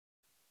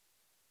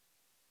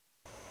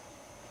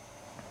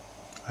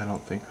I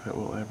don't think that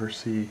we'll ever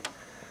see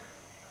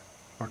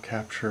or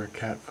capture a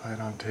cat fight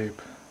on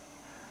tape.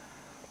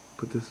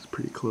 But this is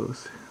pretty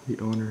close. The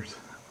owners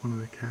of one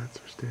of the cats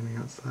are standing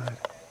outside,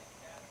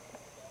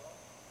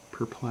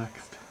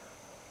 perplexed.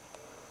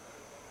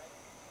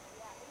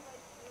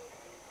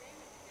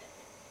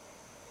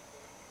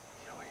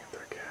 Yelling at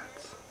their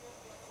cats.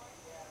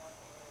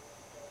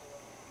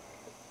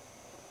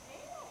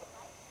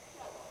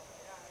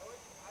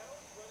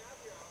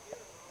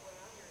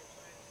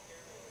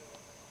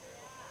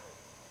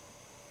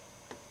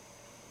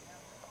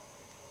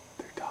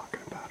 They're talking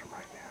about him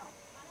right now.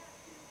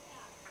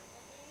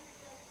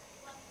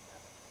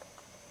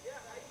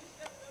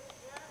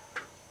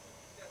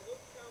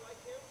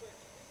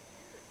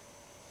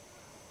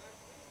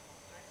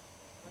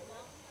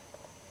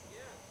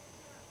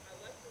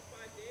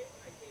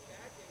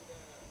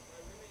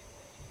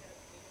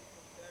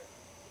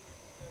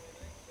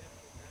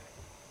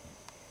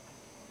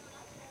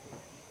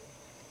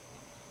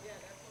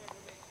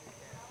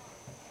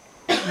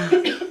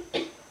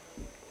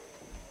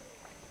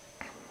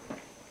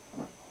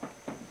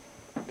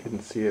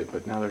 Didn't see it,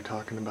 but now they're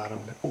talking about him.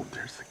 Oh,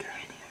 there's the cat.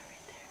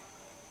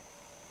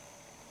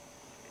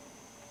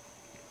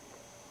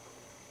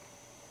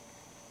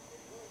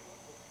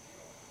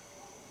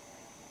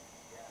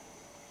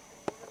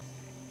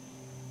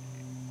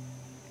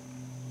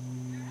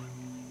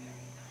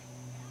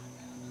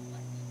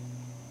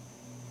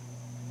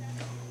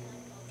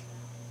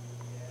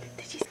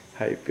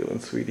 How you feeling,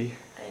 sweetie?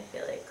 I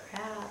feel like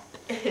crap.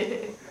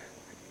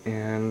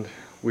 And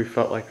we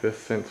felt like this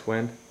since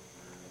when?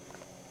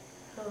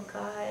 Oh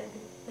God,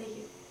 like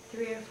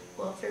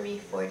for me,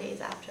 4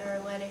 days after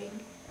our wedding.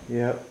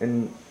 Yeah,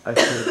 and I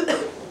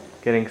started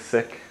getting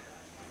sick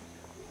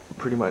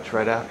pretty much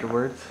right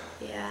afterwards.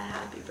 Yeah,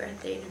 happy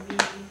birthday to me.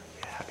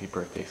 Yeah, happy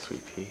birthday,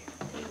 sweet pea.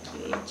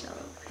 Thank you,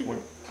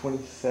 Angel.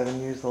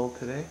 27 years old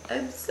today?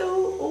 I'm so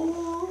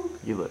old.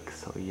 You look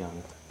so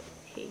young.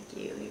 Thank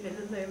you, even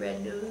with my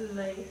red nose and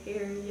my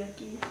hair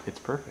yucky. It's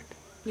perfect.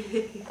 Let's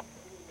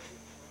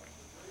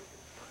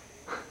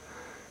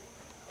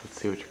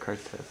see what your card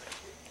says.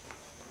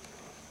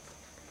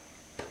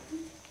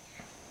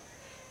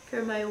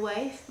 For my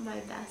wife, my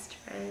best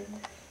friend,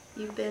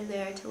 you've been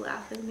there to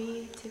laugh with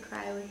me, to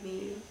cry with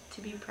me,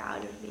 to be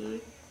proud of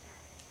me,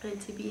 and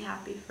to be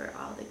happy for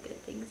all the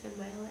good things in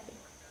my life.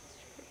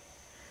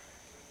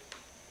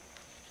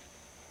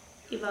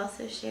 You've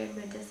also shared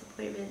my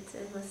disappointments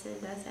and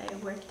listened as I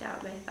worked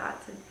out my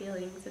thoughts and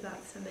feelings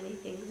about so many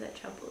things that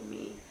troubled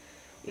me.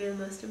 You're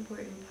the most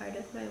important part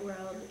of my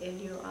world, and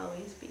you'll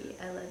always be.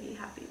 I love you.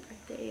 Happy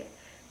birthday.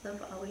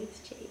 Love always,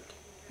 Jake.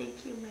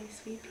 Thank you, my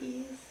sweet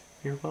peas.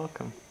 You're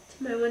welcome.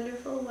 To my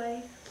wonderful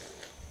wife.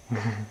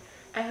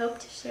 I hope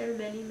to share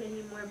many,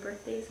 many more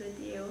birthdays with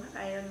you.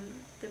 I am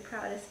the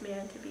proudest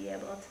man to be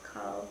able to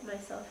call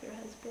myself your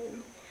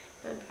husband.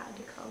 I'm proud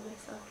to call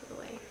myself your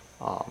wife.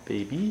 Aw,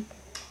 baby.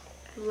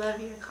 I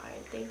love your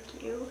card.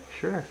 Thank you.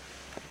 Sure.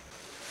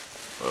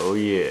 Oh,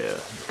 yeah.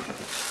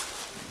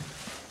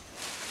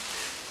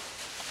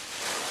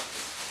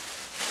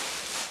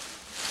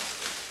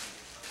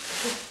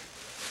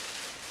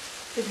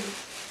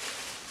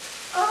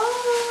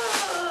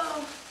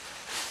 Oh!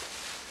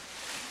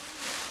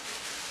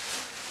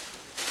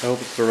 I hope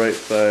it's the right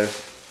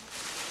size.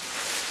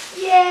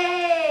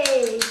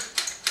 Yay!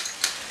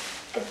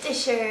 A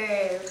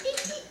disher.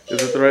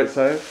 Is it the right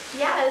size?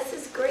 Yeah, this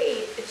is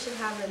great. It should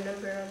have a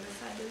number on the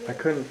side of it. I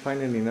couldn't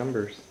find any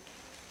numbers.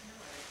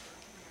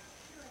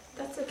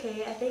 That's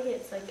okay. I think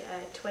it's like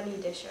a 20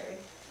 disher.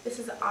 This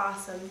is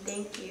awesome.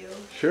 Thank you.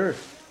 Sure.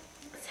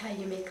 It's how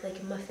you make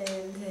like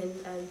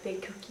muffins and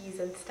big cookies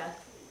and stuff.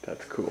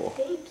 That's cool.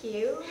 Thank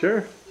you.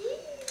 Sure.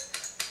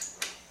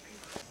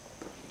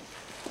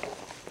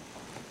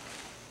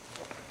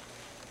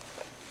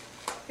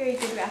 Very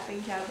good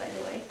wrapping job, by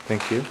the way.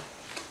 Thank you.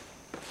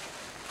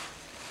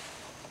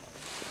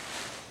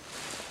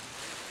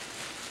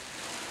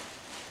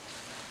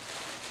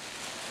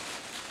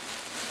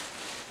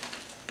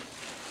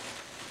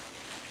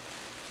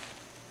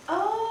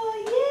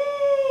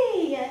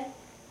 Oh, yay!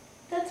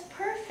 That's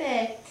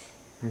perfect.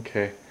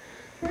 Okay.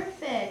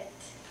 Perfect.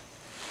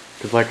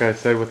 Because like I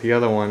said with the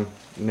other one,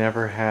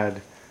 never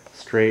had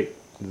straight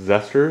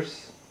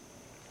zesters,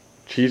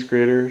 cheese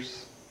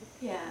graters,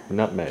 Yeah.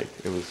 nutmeg.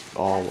 It was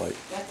all like...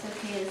 That's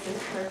okay, this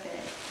is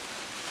perfect.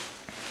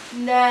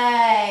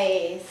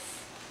 Nice!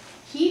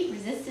 Heat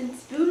resistant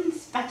spoon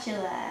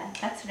spatula.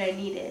 That's what I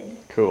needed.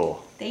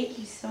 Cool. Thank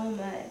you so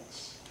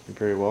much. You're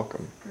very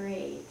welcome.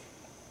 Great.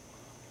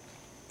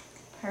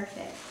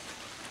 Perfect.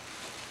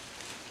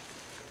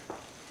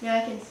 Now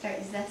I can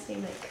start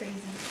zesting like crazy.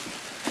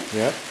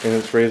 Yeah, and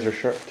it's razor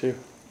sharp too.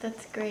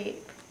 That's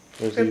great.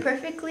 There's For the-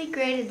 perfectly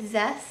grated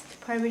zest,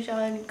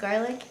 Parmesan,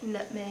 garlic,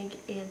 nutmeg,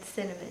 and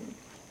cinnamon.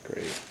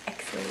 Great.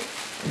 Excellent.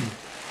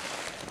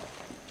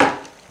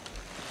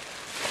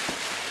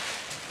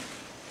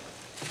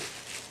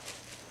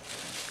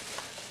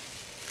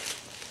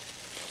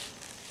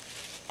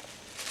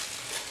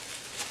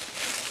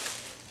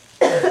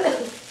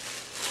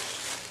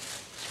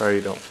 Sorry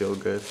you don't feel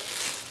good.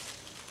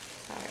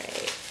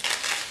 Alright.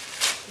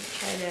 I'm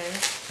trying to...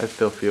 I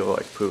still feel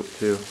like poop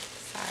too.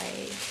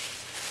 Sorry.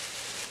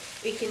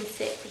 We can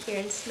sit here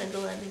and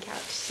snuggle on the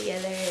couch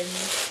together and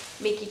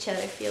make each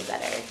other feel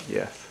better.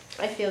 Yes.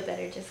 I feel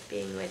better just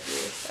being with you,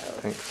 so...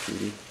 Thanks,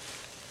 sweetie.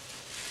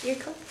 You're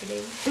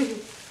comforting.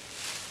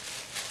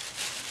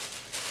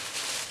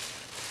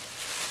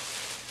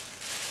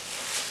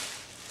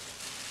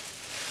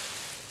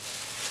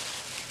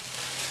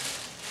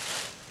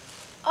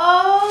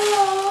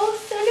 Oh,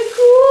 so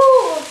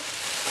cool!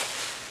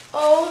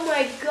 Oh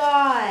my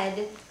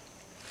god.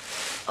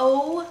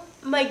 Oh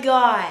my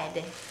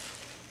god.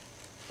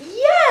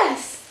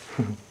 Yes!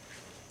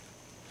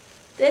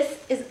 This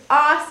is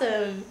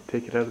awesome.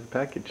 Take it out of the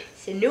package.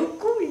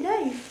 Sunoco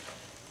life.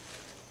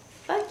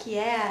 Fuck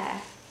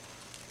yeah.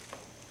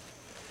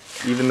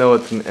 Even though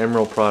it's an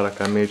Emerald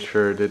product, I made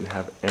sure it didn't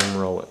have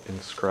Emerald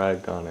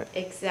inscribed on it.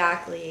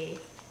 Exactly.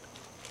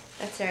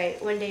 That's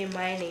right. One day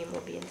my name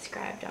will be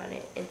inscribed on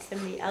it, and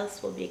somebody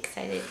else will be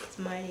excited because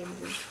my name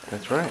is inscribed.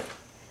 That's right.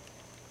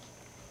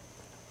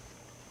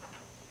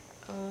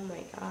 Oh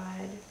my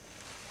god.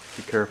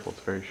 Be careful,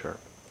 it's very sharp.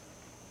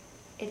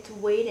 It's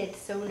weighted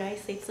so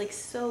nicely. It's like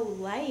so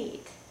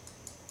light.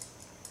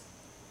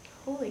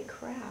 Holy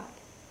crap.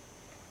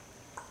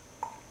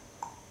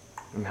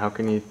 And how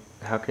can you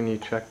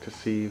check to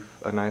see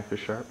if a knife is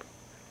sharp?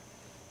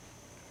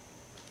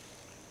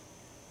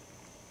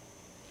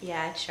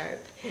 Yeah, it's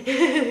sharp.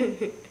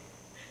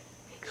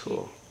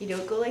 Cool. You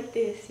don't go like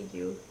this,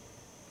 you.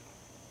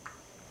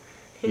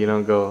 You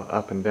don't go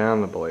up and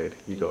down the blade,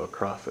 you go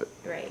across it.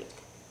 Right.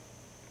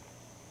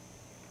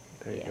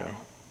 There you go.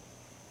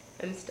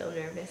 I'm still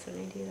nervous when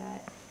I do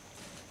that.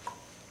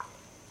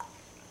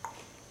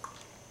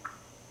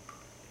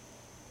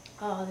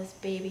 Oh, this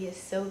baby is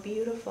so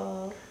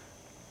beautiful.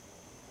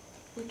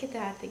 Look at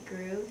that, the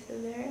grooves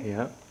in there.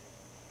 Yep.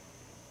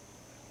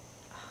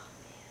 Oh,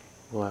 man.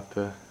 We'll have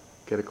to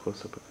get a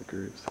close-up of the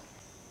grooves.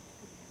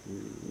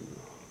 Ooh.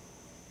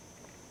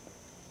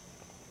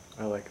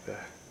 I like the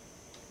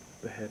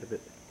head of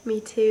it.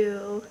 Me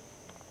too.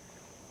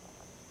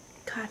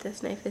 God,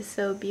 this knife is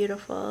so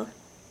beautiful.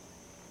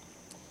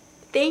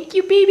 Thank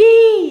you,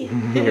 baby!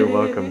 You're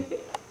welcome.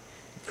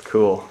 It's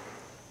cool.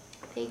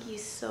 Thank you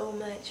so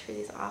much for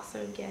these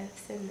awesome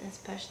gifts, and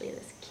especially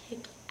this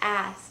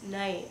kick-ass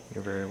knife.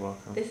 You're very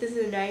welcome. This is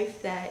a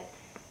knife that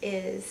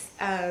is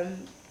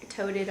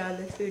toted on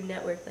the Food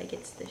Network like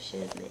it's the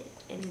shipment,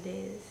 and it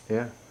is.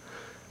 Yeah.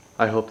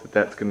 I hope that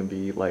that's going to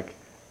be like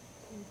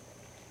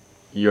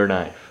your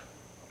knife.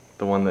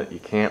 The one that you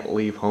can't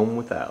leave home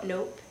without.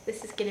 Nope.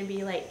 This is going to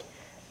be like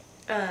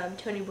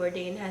Tony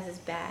Bourdain has his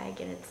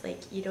bag, and it's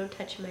like, you don't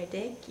touch my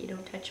dick, you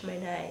don't touch my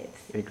knives.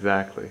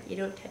 Exactly. You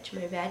don't touch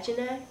my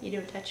vagina, you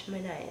don't touch my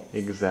knives.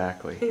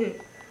 Exactly.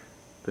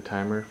 The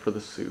timer for the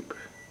soup.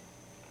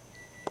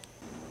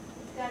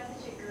 It's got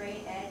such a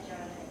great edge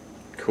on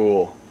it.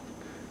 Cool.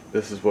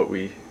 This is what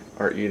we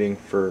are eating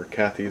for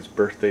Kathy's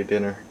birthday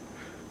dinner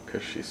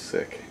because she's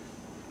sick.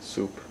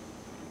 Soup.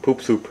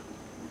 Poop soup.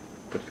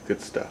 But good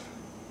stuff.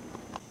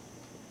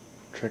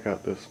 Check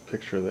out this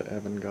picture that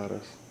Evan got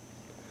us.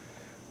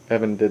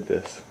 Evan did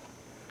this.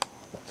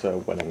 It's a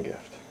wedding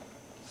gift.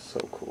 So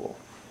cool.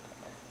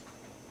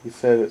 He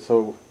said it's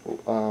so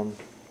an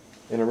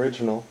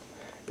original.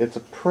 It's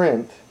a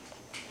print.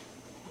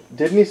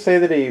 Didn't he say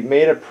that he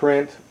made a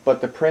print,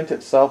 but the print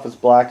itself is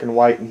black and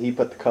white and he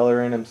put the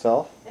color in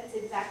himself? That's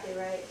exactly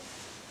right.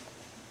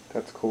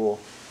 That's cool.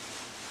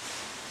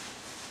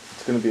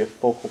 It's going to be a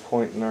focal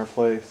point in our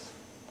place.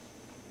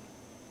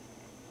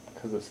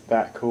 Because it's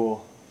that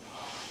cool.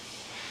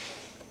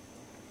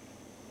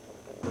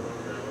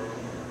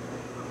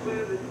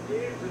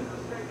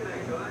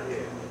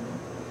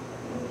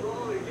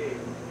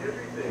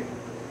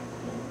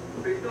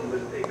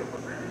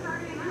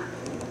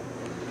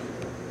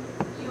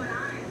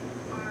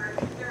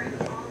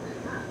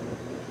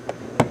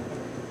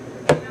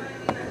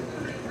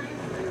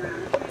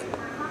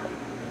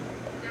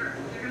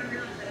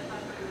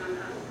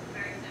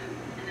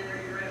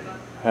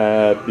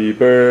 Happy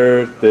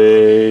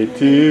birthday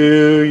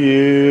to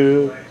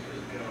you.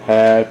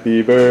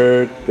 Happy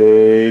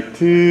birthday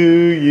to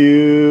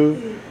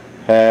you.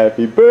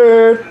 Happy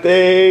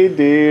birthday,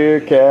 dear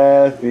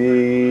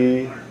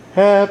Kathy.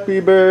 Happy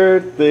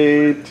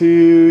birthday to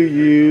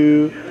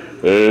you.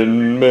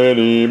 And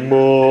many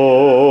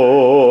more.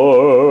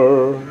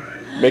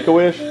 Make a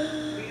wish.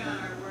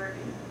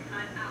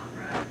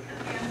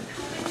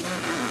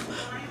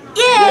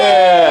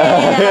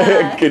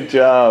 Yeah! Good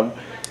job.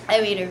 I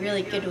made a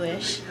really good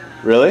wish.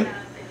 Really?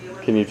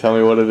 Can you tell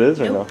me what it is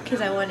or Nope, no? because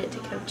I want it to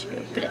come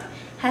true. But it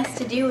has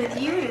to do with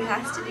you and it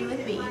has to do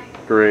with me.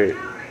 Great.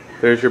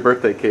 There's your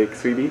birthday cake,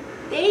 sweetie.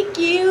 Thank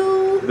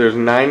you! There's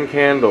 9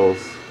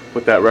 candles.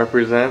 What that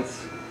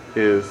represents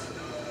is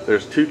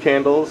there's 2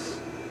 candles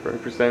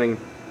representing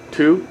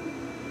 2,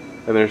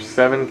 and there's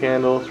 7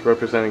 candles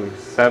representing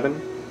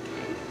 7,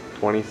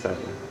 27.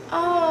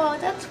 Oh,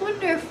 that's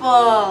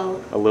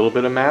wonderful. A little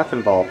bit of math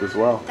involved as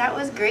well. That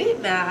was great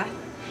math.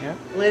 Yeah.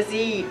 Let's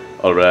eat.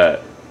 All right.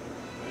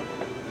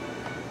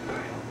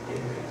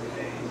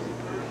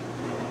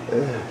 Hack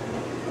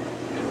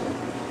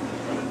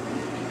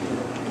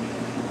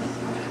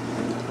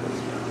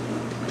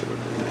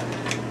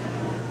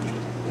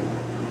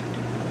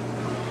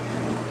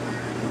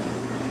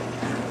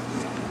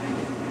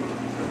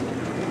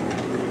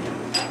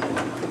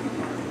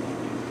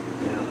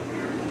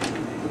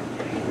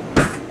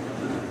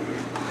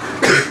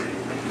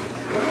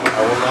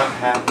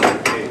on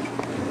the cake.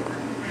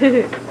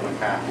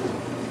 Hack.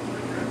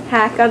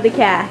 Hack on the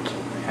cack.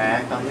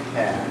 Hack on the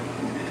cat.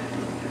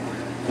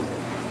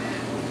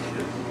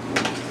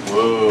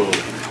 Whoa.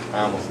 I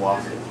almost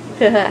lost it.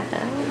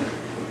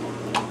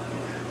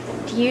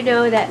 Do you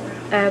know that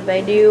my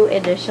new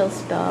initial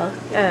spell,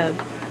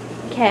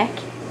 cack?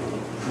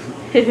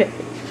 You're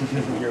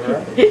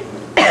right.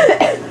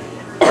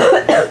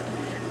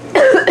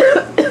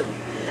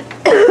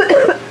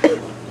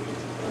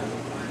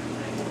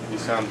 You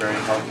sound very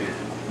healthy.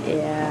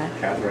 Yeah.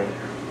 Catherine.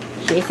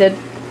 Jason.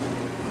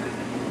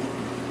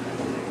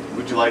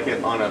 Would you like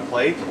it on a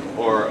plate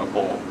or a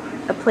bowl?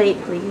 A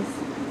plate, please.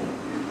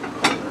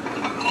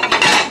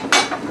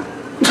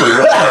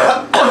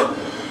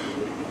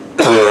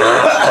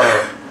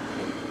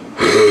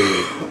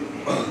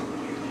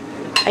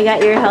 I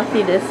got your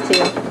healthiness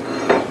too.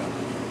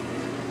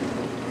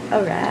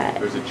 Alright.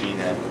 There's a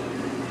G-net.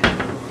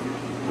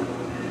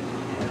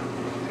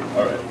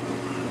 Alright.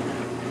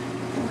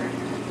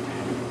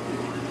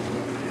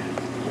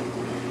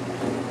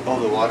 Oh,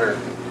 the water.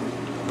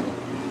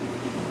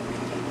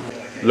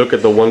 Look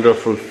at the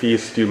wonderful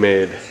feast you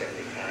made.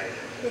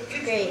 It's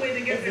great,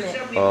 isn't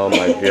it? Oh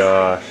my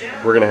gosh.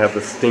 We're gonna have the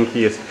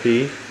stinkiest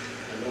pea.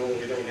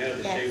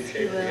 Yes,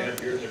 we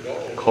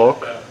will.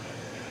 Coke.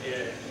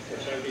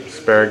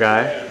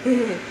 Asparagus.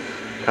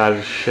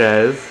 Cottage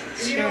cheese.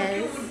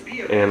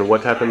 Cheese. And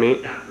what type of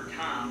meat?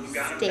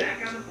 Steak.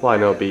 Well, I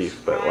know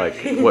beef, but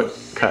like, what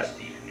cut?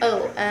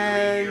 Oh,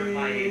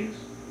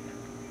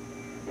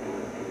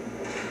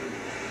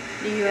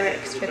 New York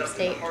strip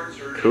steak.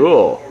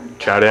 Cool.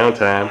 Chow down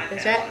time.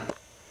 That's right.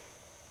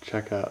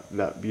 Check out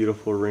that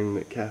beautiful ring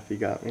that Kathy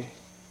got me.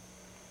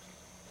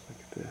 Look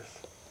at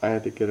this. I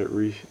had to get it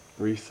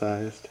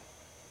resized.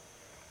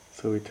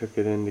 So we took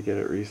it in to get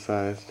it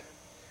resized.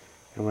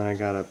 And when I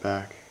got it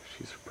back,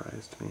 she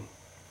surprised me.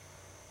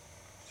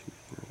 See if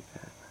you can read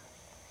that.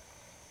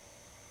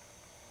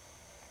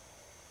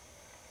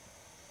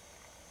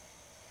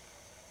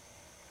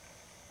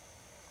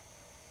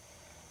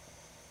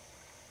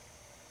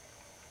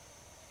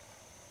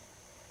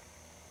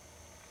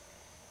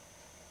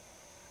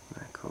 Isn't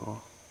that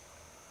cool?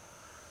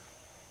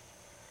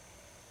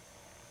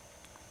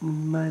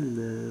 My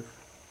love.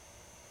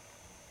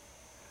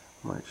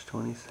 March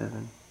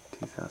 27,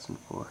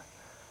 2004.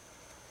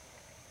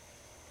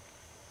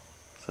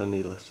 So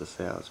needless to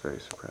say, I was very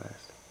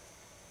surprised.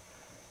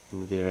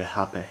 And very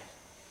happy.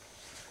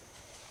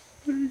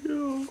 There you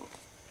go.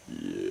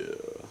 Yeah.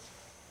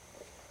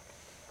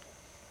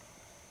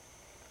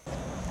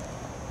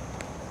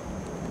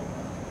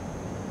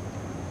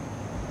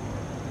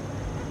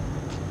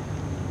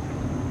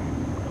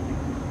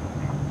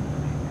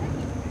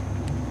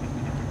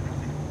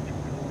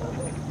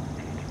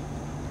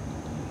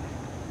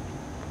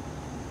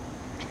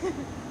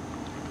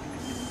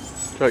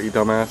 Shut you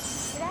dumbass.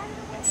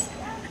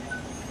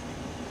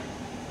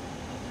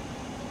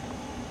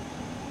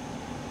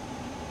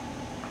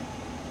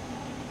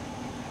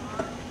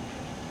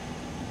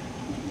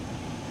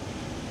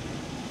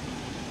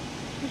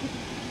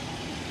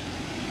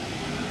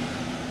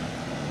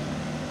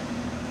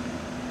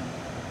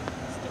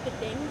 Stupid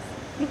things.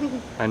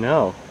 I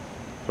know.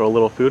 Throw a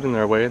little food in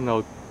their way and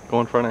they'll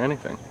go in front of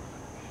anything.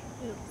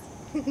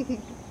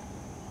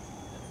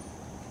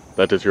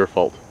 That is your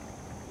fault.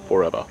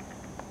 Forever.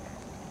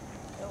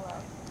 Oh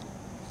well.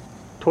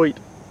 Tweet.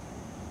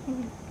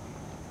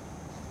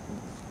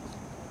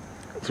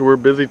 So we're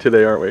busy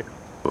today, aren't we?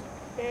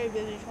 Very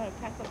busy trying to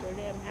pack up their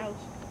damn house.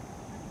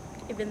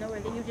 Even though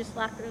we're the hugest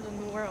lockers in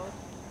the world.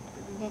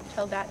 We won't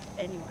tell that to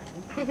anyone.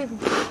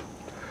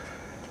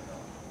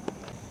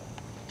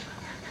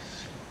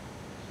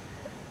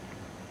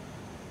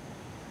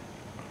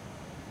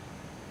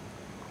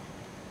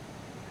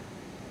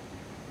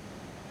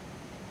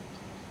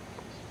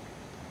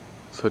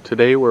 So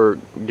today we're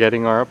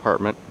getting our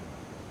apartment.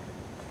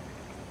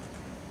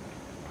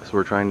 So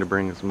we're trying to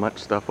bring as much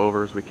stuff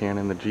over as we can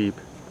in the Jeep.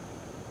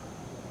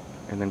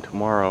 And then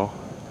tomorrow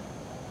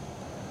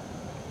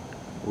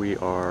we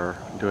are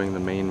doing the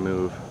main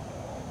move,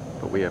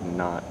 but we have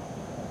not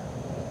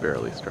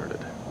barely started.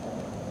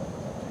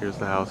 Here's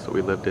the house that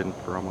we lived in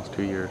for almost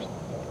 2 years.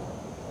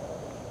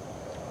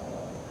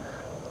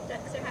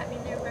 Ducks are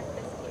having their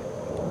breakfast here.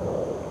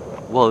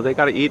 Well, they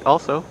gotta eat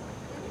also.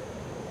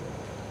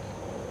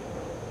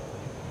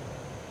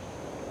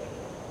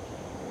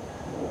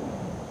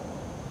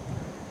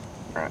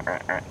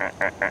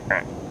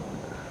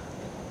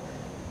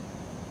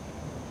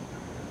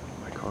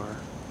 My car.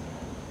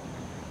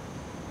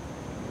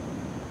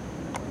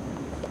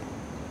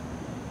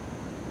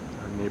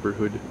 Our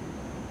neighborhood.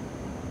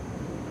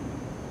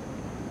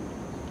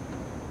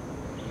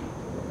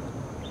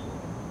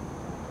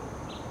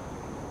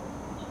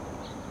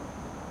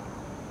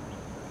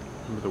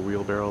 Remember the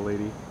wheelbarrow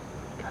lady?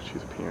 God,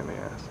 she's a pain in the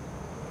ass.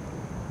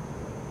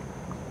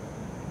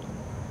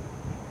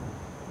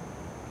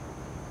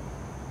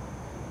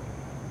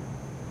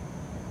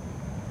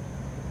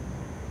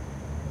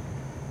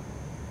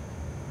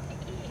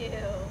 Ew.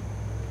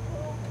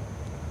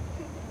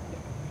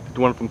 Did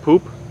you want from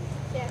Poop?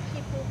 Yeah,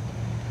 she pooped.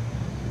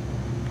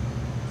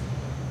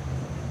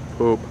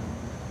 Poop.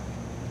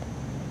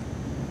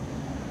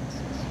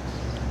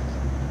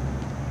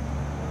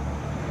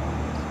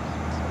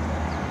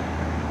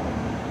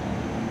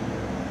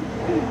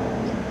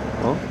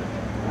 Well.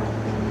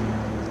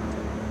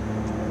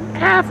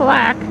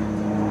 Affleck.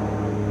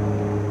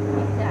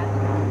 What's that?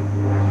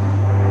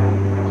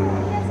 Oh,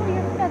 that's all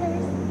your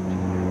feathers.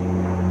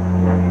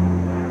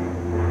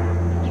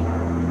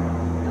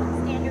 Don't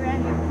stand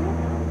around your poop.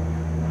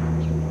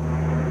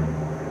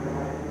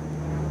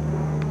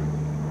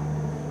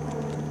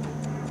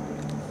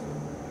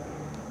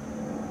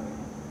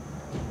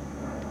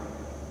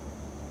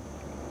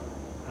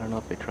 I don't know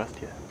if they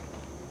trust you.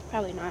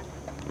 Probably not.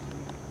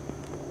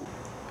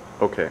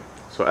 Okay,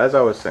 so as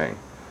I was saying,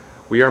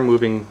 we are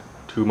moving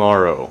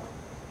tomorrow.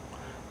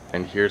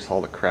 And here's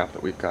all the crap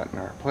that we've got in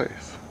our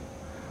place.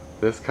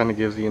 This kind of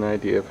gives you an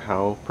idea of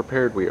how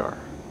prepared we are.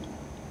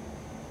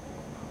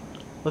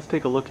 Let's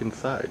take a look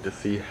inside to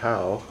see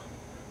how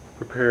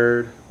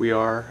prepared we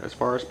are as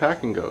far as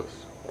packing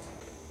goes.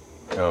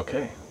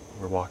 Okay,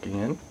 we're walking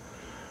in.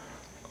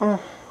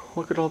 Oh,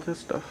 look at all this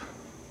stuff.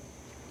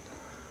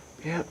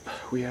 Yep,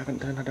 we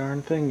haven't done a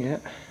darn thing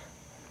yet.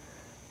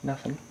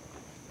 Nothing.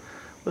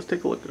 Let's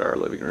take a look at our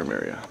living room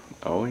area.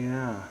 Oh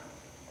yeah.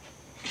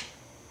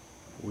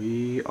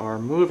 We are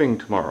moving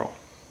tomorrow.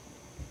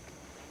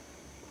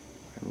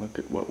 And look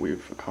at what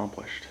we've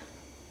accomplished.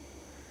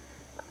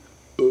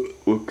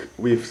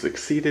 We've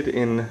succeeded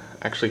in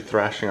actually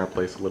thrashing our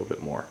place a little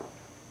bit more.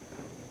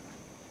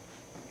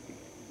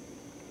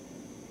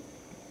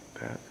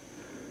 That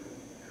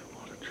is a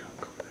lot of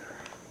junk over there.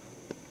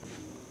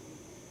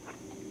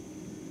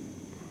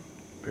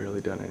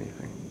 Barely done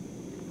anything.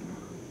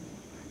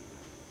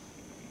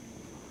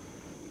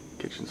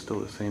 Kitchen's still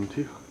the same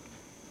too.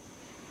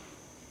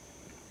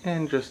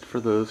 And just for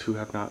those who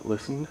have not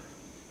listened,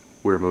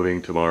 we're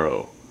moving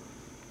tomorrow.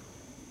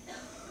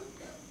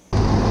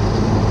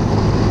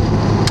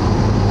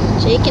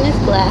 Jake and his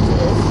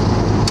glasses.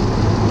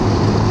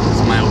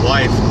 Because my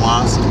wife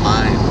lost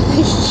mine.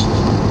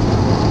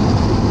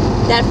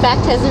 That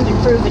fact hasn't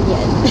been proven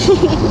yet.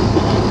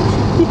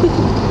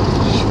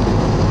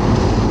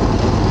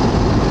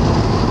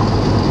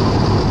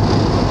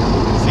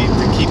 See,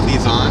 to keep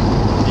these on,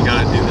 you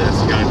gotta do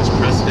this. You gotta just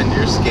press it into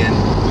your skin.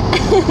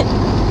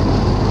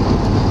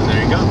 And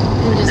there you go.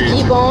 And just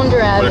keep on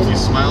driving. But if you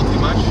smile too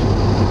much,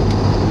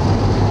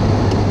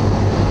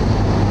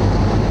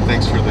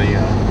 thanks for the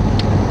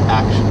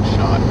action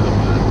shot of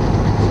the.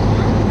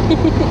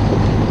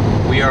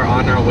 We are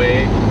on our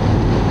way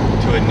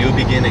to a new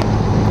beginning.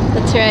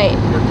 That's right.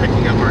 We're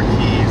picking up our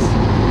keys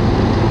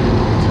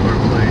to our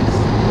place,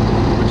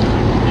 which is a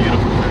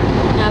beautiful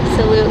thing.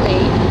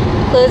 Absolutely.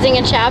 Closing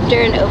a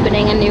chapter and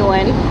opening a new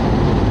one.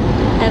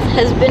 As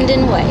husband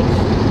and wife.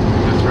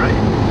 That's right.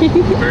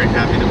 I'm very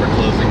happy that we're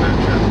closing that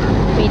chapter.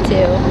 Me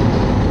too.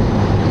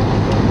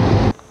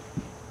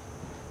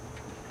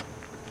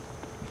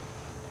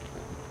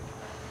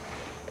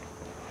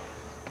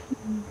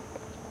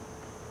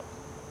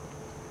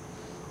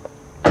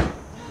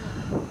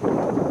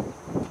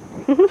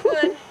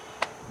 Good.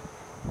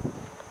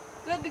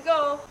 Good to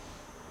go.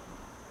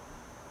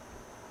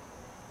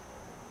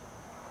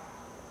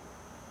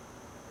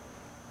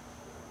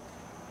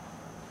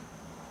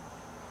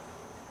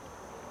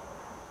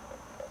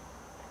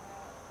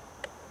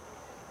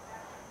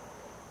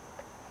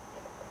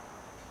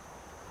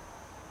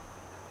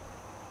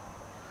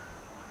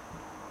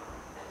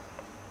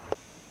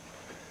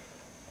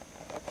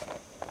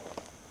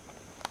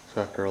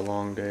 So after a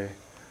long day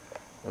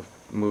of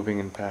moving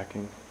and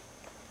packing,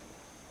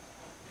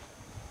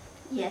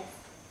 Yes.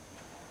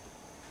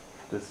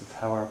 this is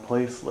how our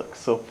place looks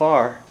so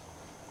far.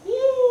 Yay!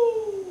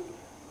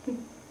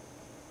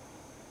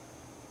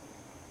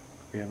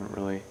 We haven't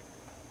really,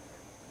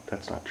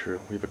 that's not true.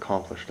 We've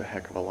accomplished a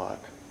heck of a lot.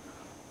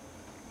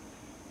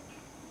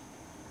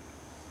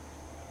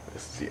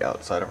 This is the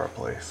outside of our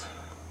place.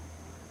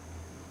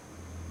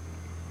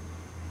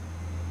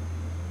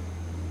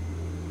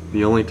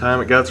 The only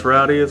time it gets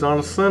rowdy is on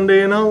a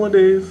Sunday and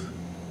holidays. Isn't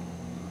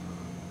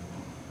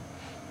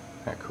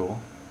that cool?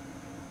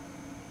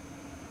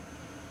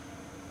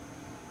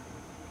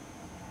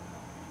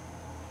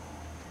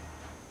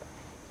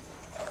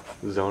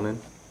 Zoning.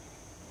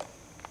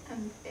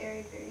 I'm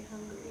very, very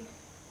hungry.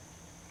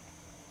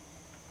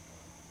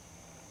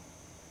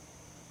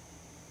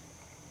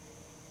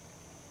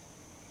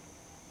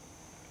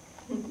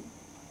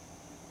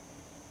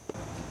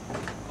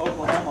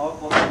 Oklahoma,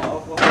 Oklahoma,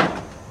 Oklahoma.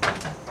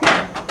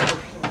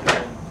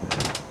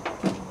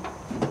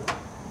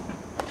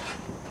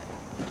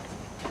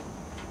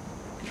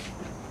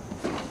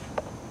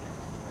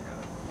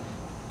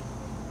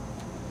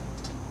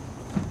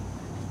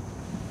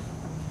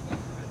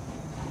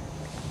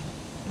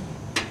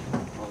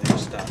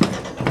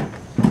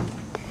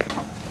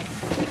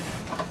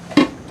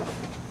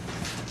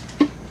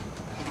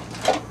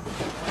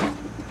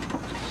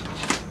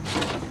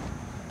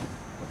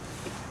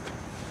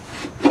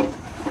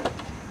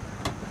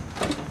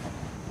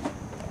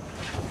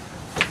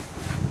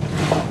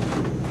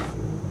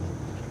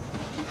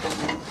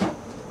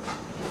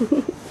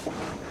 What?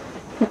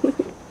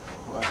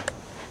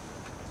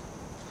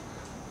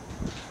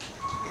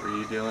 What were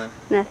you doing?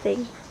 Nothing.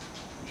 You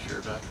sure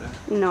about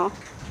that? No.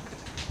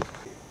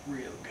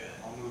 Real good.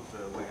 I'll move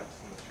the lamps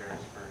and the chairs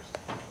first.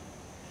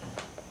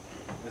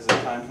 Is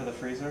it time for the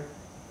freezer?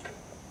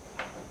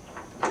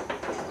 I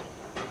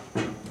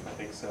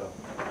think so.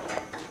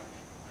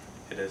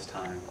 It is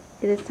time.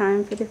 It is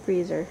time for the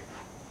freezer.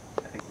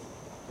 I think.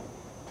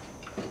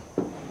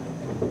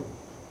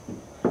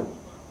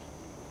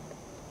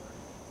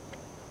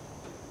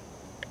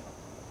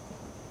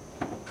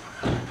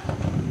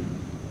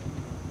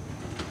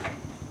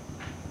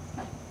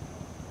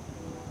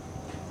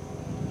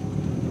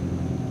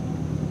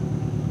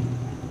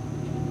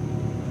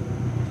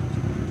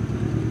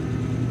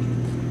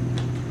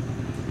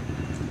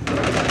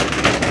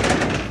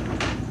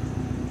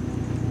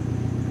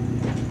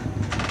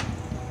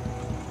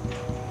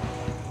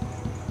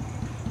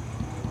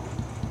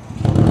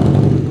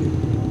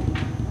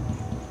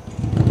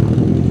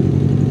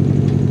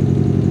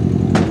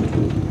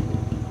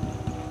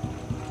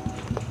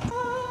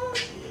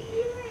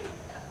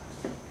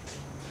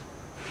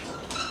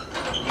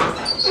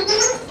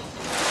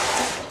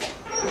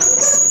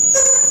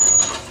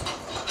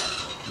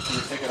 Can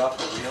you take it off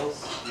the wheels?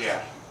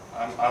 Yeah.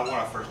 I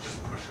want to first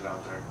just push it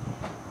out there,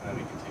 and then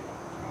we can take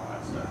all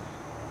that stuff.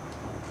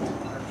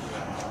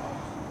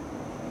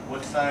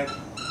 What side?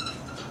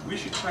 We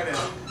should try to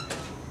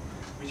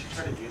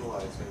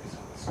utilize maybe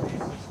some of the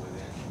spaces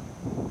within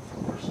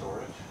for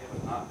storage. Yeah,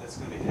 but not. It's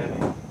gonna be heavy.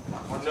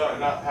 Well, no,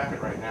 not pack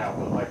it right now,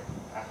 but like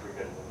after we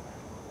get it in there.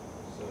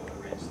 So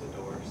arrange the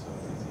door so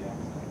it's easy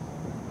access.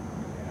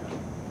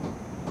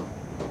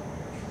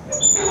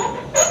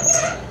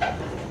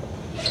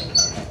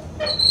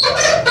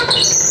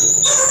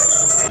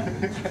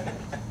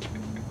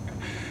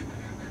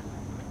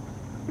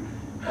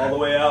 All the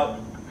way out.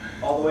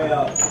 All the way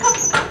out.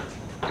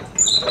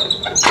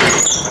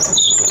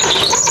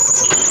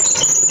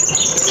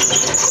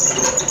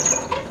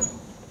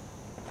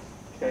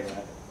 Okay.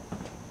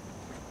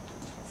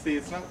 See,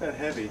 it's not that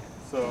heavy,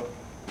 so.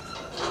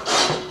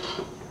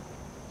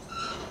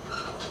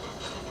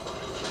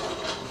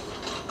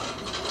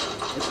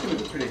 It's gonna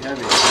be pretty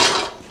heavy.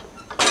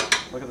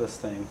 Look at this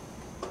thing.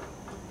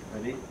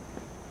 Ready? Can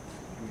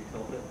we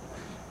tilt it?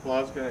 Well,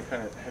 I was gonna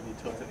kind of have you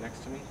tilt it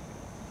next to me.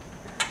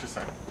 Just a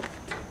second.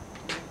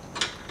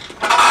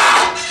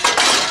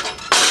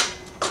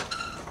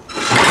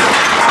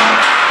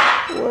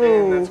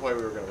 And that's why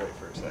we were gonna wait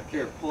for a second.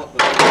 Here, pull up the.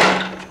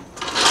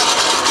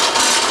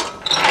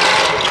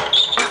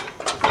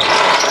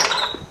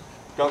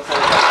 Don't close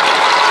it.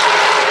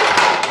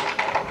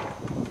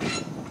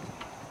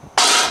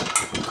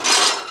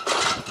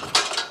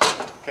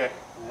 Okay.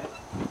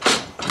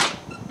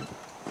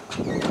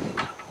 Alright.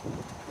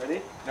 Ready?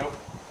 Nope.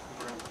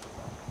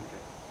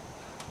 Okay.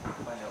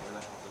 Find out where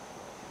that house is.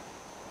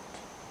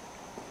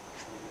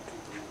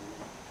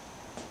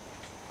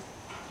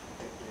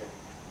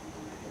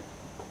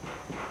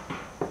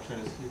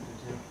 Trying to see if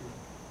there's anything.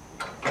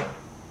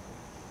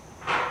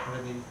 What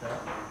I mean is that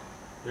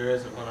there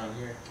isn't one on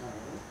here.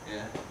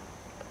 Yeah.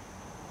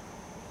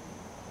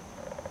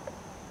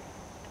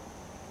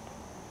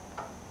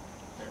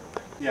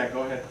 Yeah,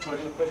 go ahead. I'm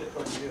gonna push it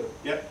towards you.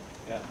 Yep.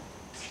 Yeah.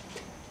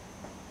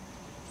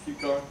 Keep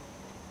going.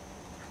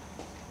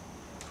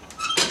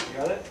 You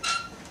got it?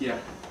 Yeah.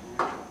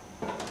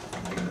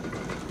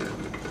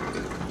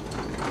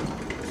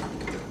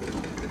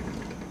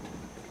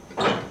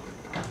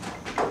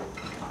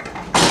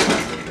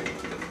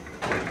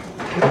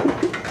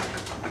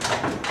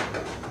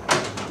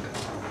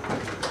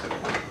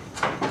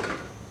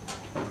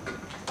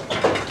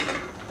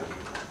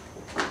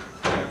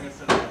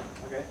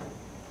 Okay.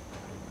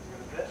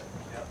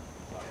 Yep.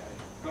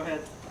 Go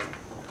ahead.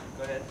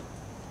 Go ahead.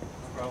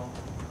 No problem.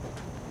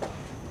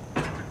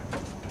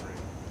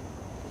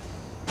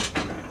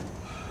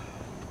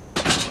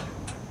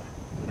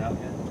 Out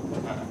yet?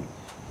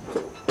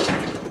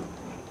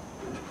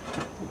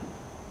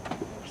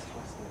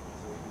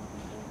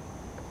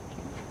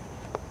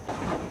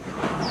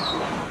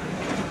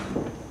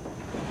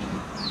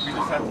 We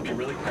just have to be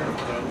really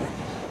careful though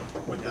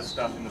with this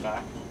stuff in the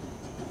back.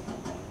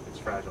 It's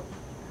fragile.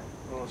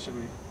 Well, should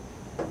we?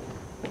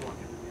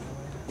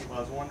 Well, I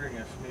was wondering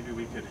if maybe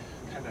we could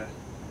kind of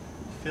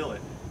fill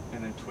it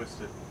and then twist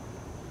it.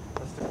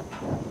 Let's do it.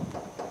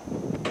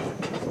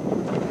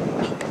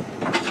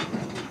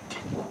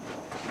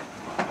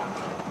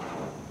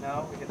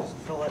 No, we can just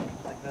fill it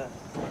like this.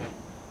 Okay.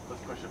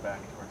 Let's push it back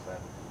towards that.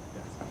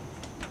 Yes.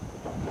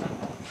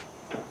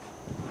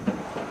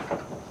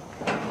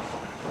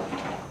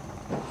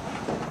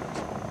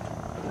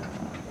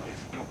 Okay,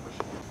 don't push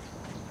it.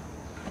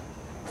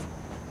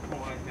 I don't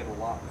want to get a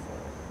lock for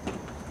it.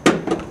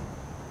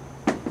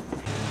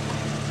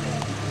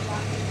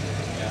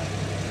 Yeah.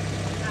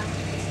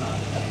 It's not.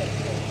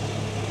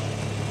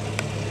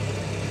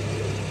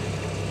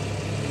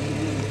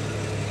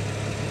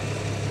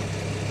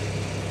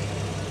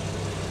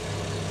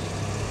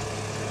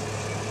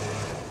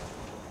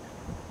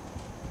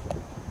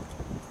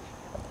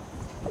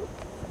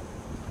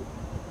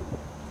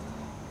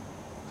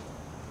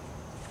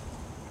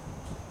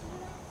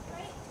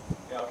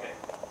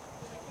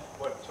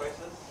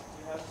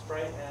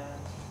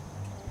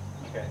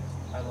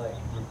 I like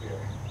root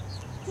beer.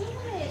 Damn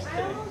it,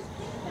 I almost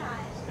did that.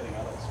 Just kidding, I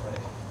like Sprite.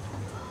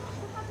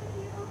 What happened to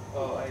your own?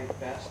 Oh, I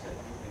bashed it.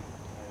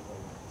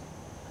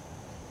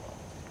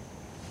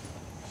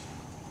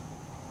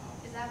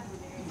 Is that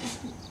blueberry?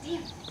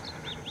 Damn.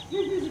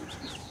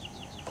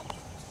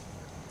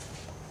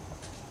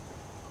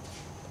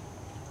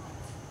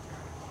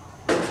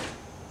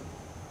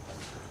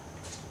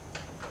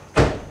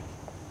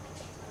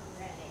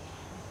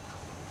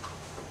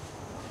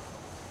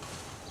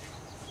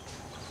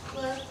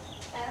 Look,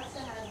 I also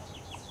have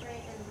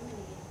Sprite and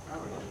lemonade. Oh,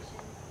 really?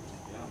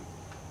 Yum.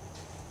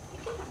 You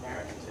can have Here, I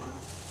that. can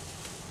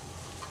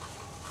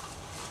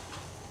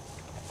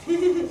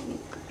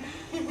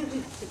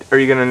see. Are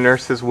you gonna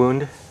nurse his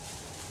wound?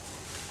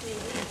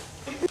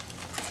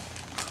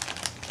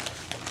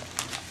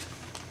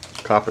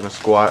 Cop in a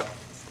squat.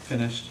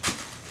 Finished.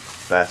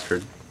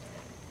 Bastard.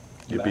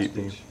 You beat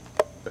me. Bastage.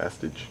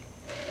 Bastage.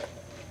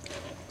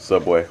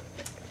 Subway.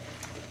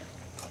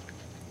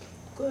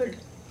 Good.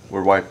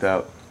 We're wiped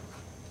out.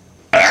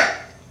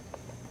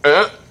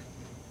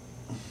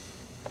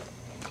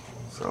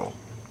 So,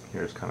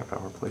 here's kind of how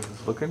our place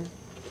is looking.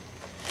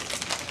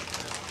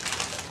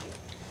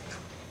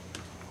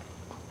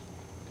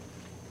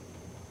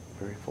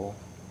 Very full.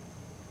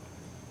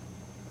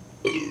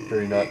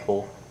 Very not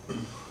full.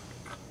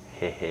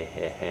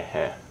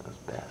 Hehehehe, those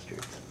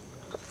bastards.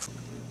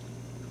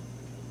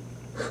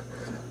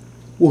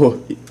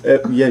 Whoa,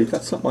 yeah, you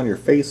got something on your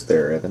face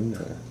there, Evan.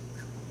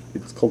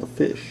 It's called a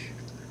fish.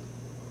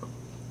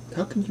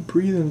 How can you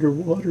breathe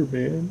underwater,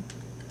 man?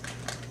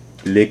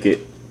 Lick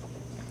it.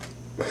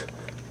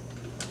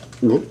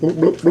 Nope, nope,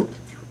 nope, nope.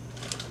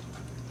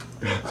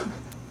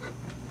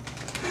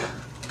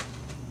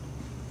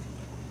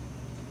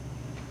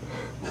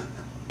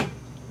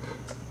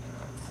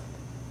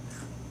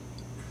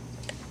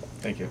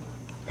 Thank you.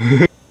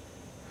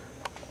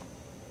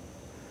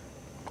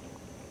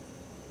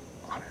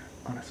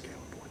 on a scale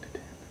of 1 to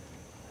 10.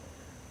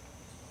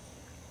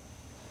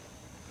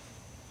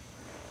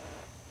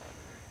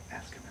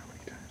 Ask him how many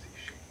times he's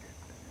shaken.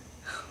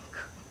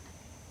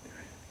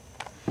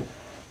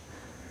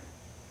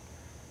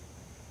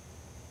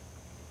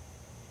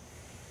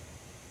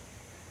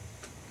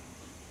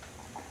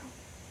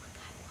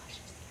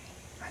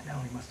 I know,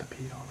 he must have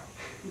peed on him.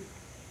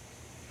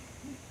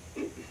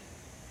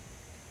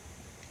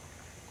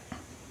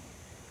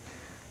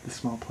 The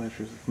small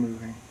pleasures of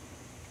moving.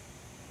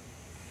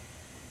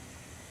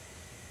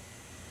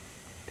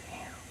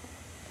 Damn.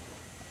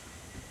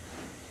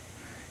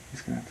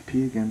 He's gonna have to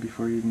pee again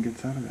before he even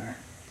gets out of there.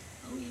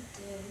 Oh, you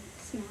did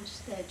smash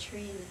the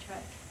tree in the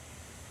truck.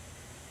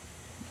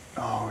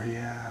 Oh,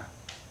 yeah.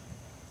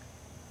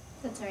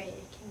 That's alright,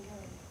 it can go.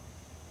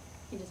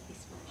 You just be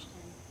smashed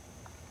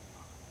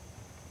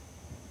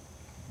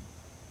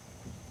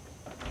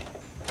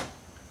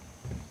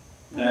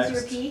in. What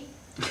was your pee?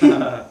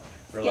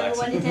 Scale of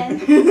 1 to 10?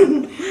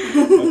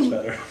 Much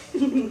better.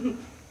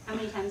 How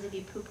many times have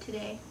you pooped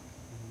today?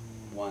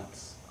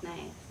 Once. Nice,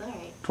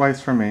 alright.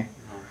 Twice for me.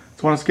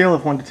 So on a scale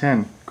of 1 to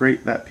 10,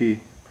 great that pee.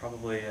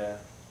 Probably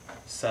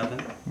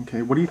 7.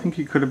 Okay, what do you think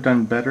you could have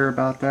done better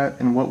about that,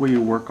 and what will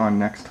you work on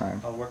next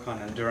time? I'll work on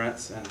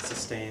endurance and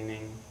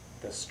sustaining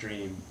the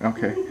stream.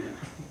 Okay.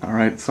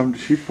 Alright, something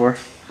to shoot for.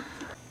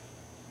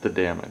 The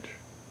damage.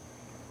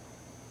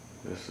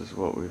 This is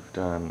what we've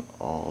done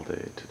all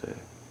day today.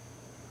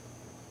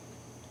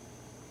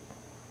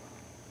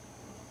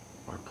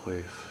 Our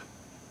place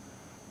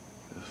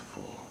is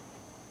full.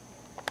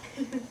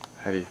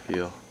 How do you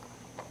feel?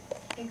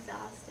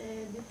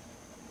 Exhausted,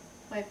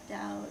 wiped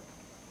out,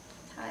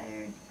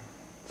 tired.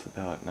 It's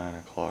about 9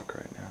 o'clock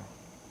right now.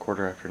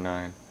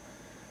 9:15.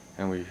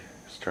 And we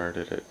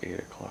started at 8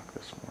 o'clock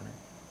this morning.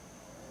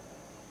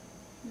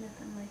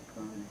 Nothing like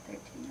going a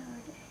 13-hour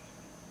day.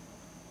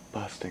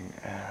 Busting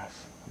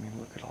ass. I mean,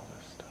 look at all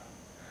this stuff.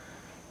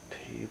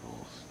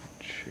 Tables,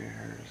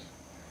 chairs,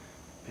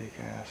 big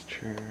ass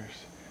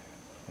chairs,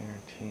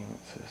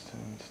 entertainment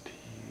systems,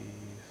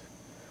 TVs.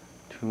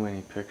 Too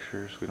many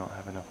pictures. We don't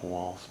have enough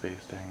wall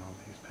space to hang all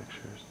these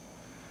pictures.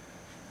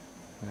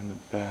 And the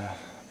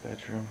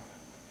bedroom.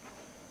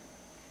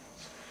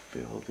 It's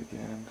filled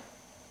again.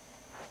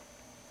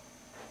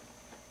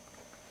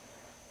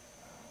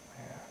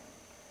 Man.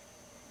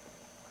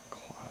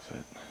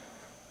 Closet.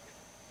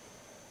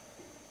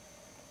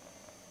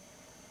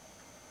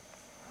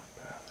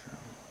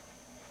 Bathroom.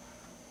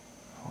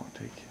 I won't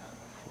take you on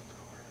the full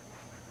tour.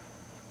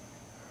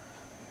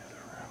 The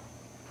other room.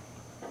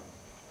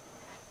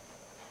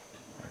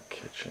 Our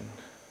kitchen.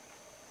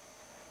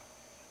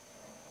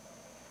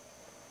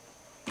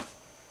 Isn't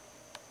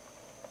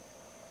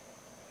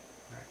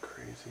that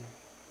crazy?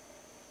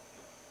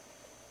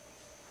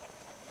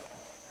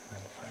 And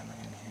then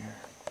finally in here.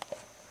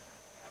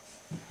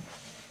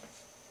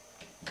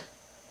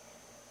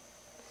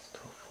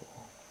 Still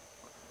full.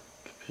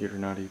 Computer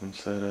not even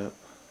set up.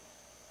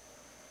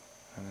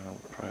 And then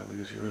I'll probably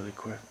lose you really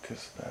quick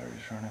because the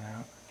battery's running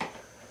out.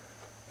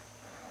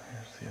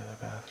 Here's the other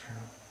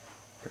bathroom.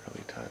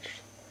 Barely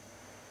touched.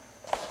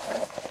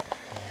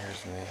 And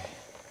here's me.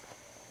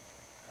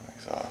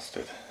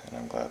 exhausted, and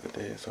I'm glad the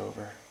day is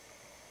over.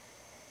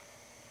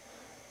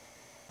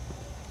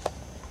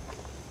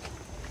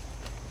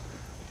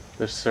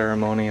 The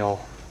ceremonial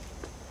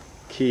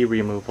key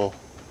removal.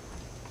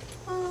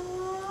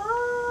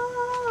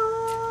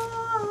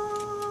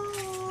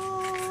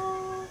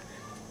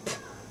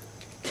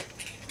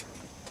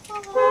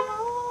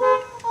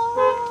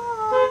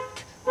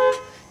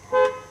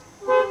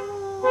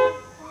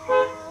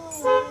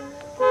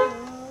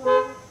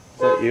 Is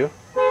that you?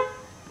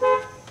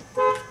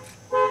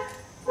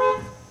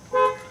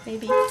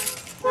 Maybe.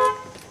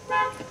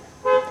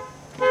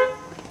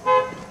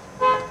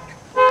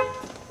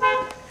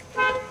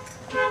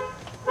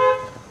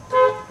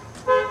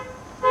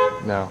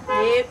 No.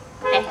 Nope.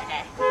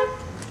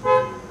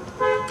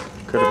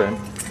 Could have been.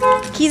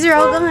 Keys are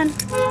all gone.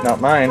 Not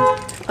mine.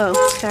 Oh,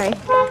 sorry.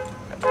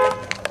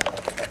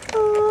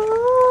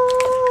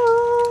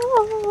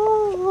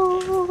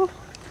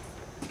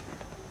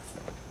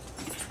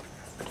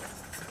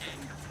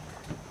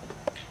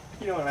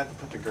 You don't have to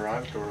put the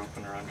garage door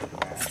opener under the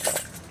mat.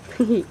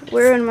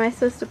 Where am I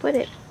supposed to put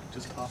it?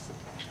 Just toss it.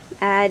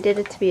 I did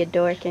it to be a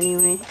dork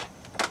anyway.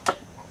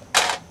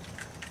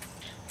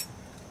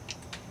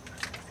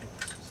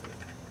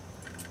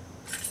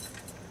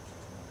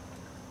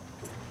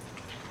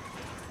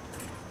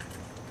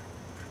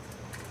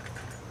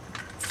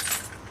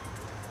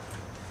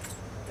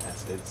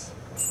 Bastards.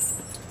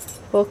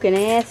 Fucking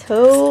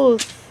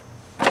assholes.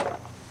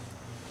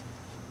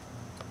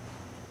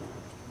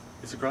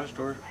 Is the garage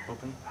door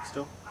open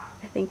still?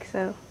 I think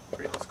so.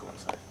 Great, let's go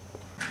inside.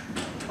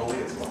 Oh wait,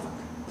 it's locked.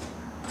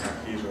 Our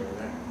keys are over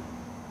there.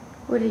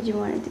 What did you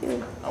want to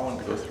do? I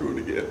wanted to go through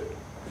it again.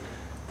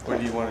 Or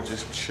do you want to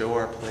just show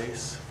our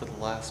place for the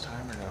last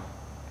time or no?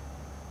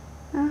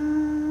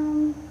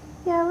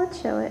 Yeah, let's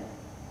show it.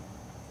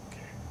 Okay.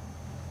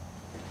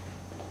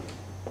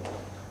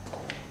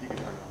 You can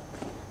turn it on.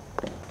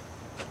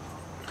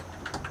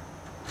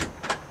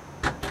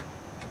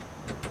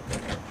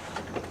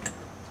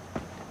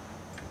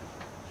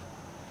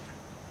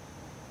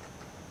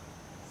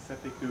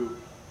 Seppuku.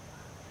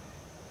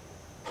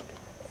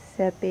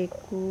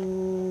 Seppuku.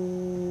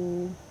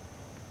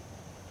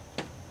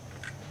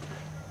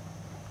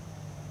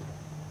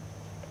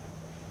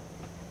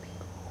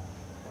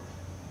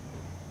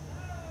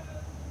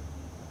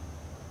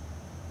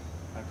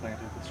 I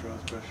planted this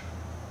rose bush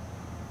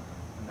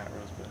and that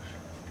rose bush.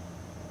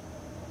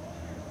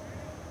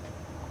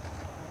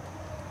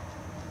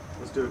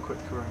 Let's do a quick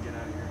tour and get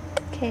out of here.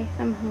 Okay,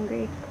 I'm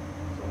hungry.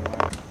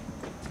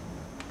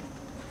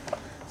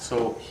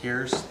 So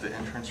here's the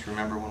entrance.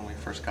 Remember when we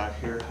first got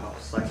here, how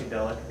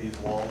psychedelic these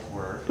walls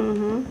were?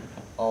 Mm-hmm.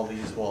 All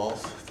these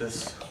walls.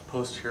 This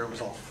post here was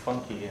all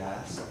funky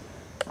ass.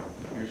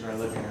 Here's our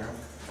living room.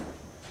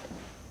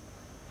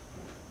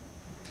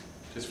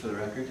 Just for the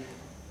record,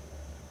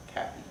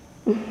 Kathy.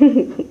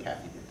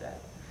 Kathy did that.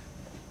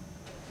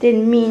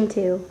 Didn't mean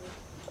to.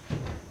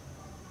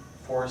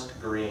 Forest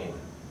green.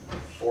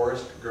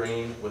 Forest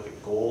green with a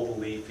gold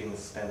leafing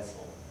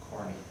stencil.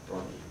 Corny,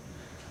 dorky.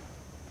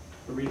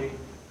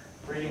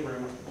 Reading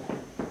room.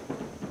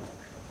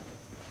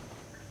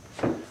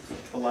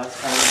 The last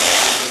time we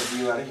got a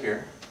view out of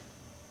here.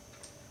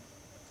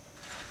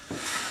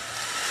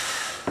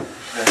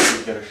 Should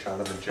actually get a shot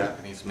of the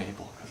Japanese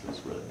maple because it was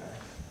really nice.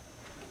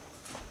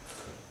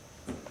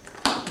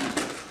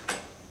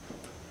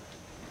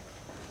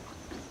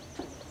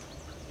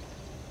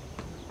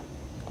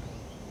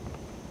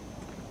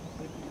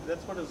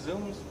 That's what a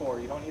zoom's for.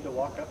 You don't need to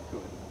walk up to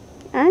it.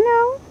 I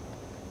know.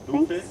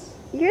 Doofus. Thanks.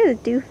 You're the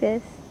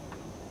doofus.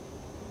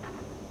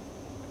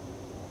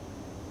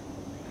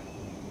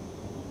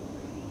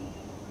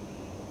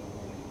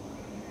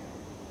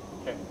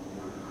 Okay.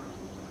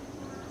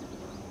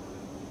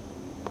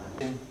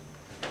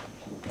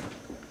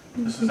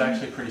 This is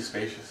actually pretty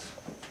spacious.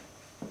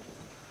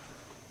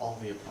 All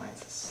the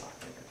appliances suck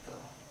in it though.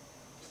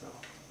 So,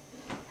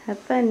 Have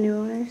fun, new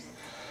owners.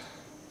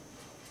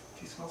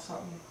 do you smell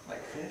something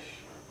like fish?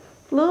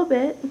 A little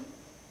bit. It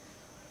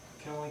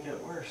can only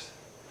get worse.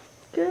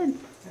 Good.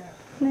 Yeah.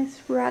 Nice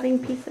rotting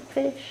piece of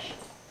fish.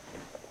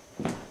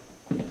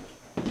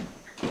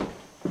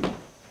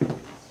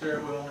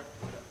 Stairwell.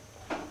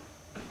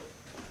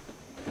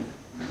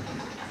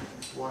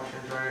 Washer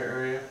and dryer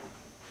area.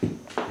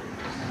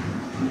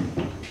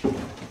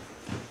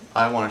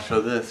 I want to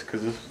show this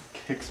because this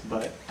kicks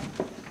butt.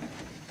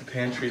 The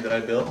pantry that I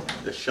built,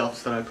 the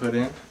shelves that I put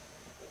in.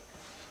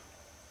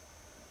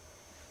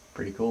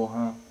 Pretty cool,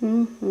 huh?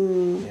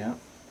 Mm-hmm. Yeah.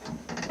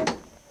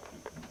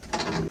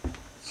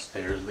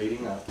 Stairs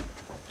leading up.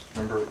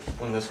 Remember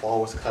when this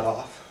wall was cut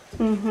off?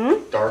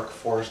 Mm-hmm. Dark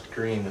forest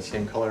green, the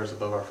same color as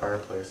above our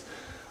fireplace,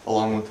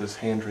 along with this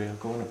handrail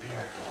going up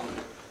here.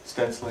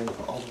 Stenciling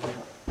all the way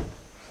up.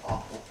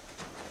 Awful.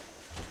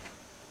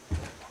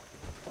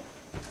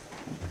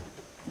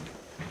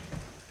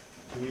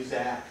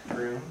 Muzak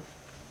room.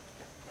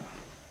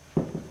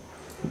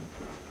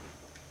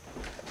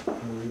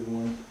 Move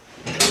one.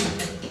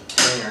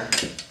 Hanger.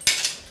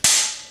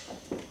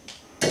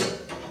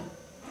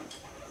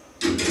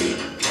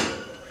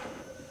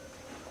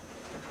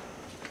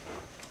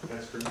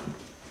 guys for me?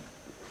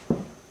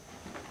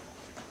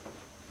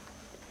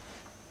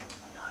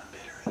 Not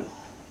bitter at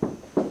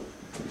all.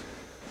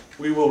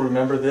 We will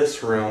remember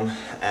this room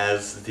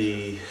as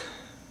the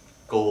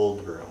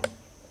gold room.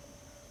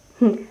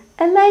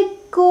 I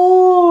like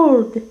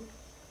gold.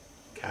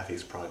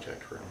 Kathy's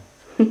project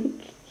room.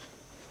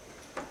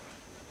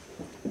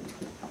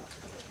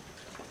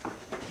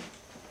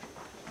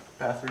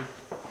 Bathroom.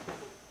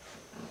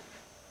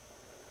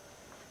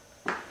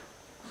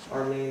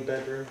 Our main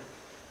bedroom.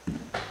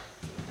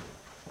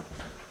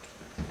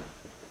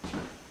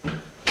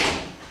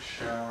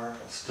 Shower.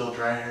 Still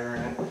dry hair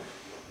in it.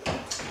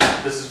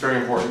 This is very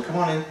important. Come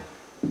on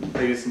in,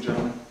 ladies and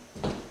gentlemen.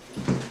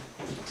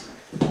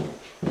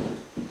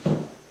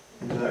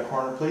 Into that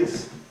corner,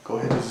 please. Go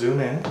ahead and zoom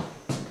in.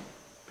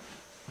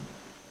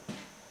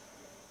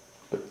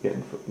 But get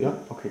in,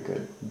 yep, okay,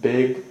 good.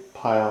 Big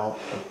pile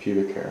of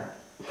pubic hair.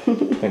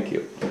 Thank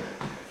you.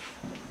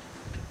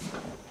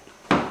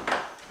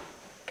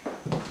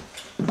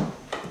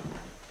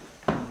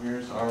 And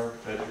here's our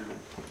bedroom.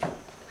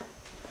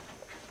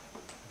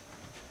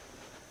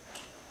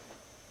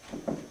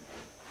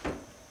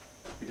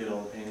 We did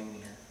all the painting in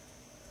here.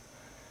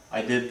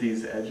 I did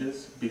these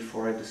edges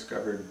before I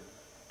discovered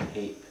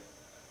tape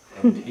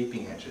and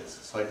taping edges.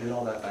 So I did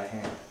all that by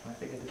hand. I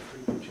think I did a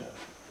pretty good job.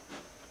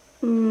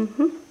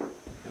 Mm-hmm.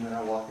 And then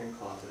our walk-in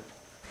closet.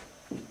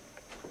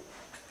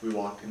 We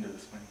walked into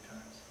this many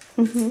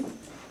times. Mm-hmm.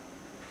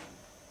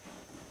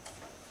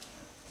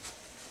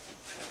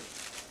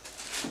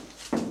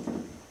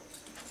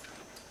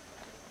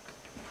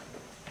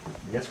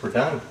 I guess we're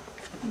done.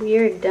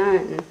 We're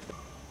done.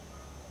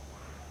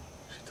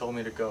 She told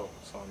me to go,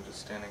 so I'm just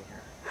standing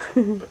here.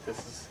 But this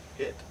is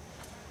it.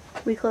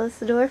 We closed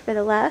the door for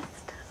the last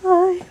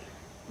time.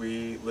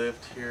 We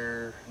lived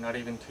here not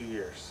even 2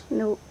 years.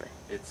 Nope.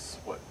 It's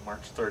what,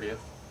 March 30th?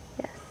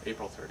 Yes.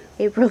 April 30th.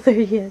 April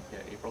 30th. Yeah,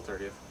 April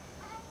 30th.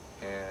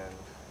 And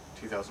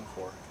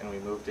 2004. And we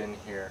moved in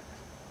here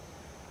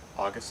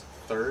August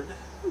 3rd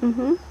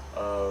Mm-hmm.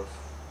 of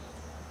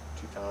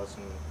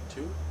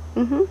 2002.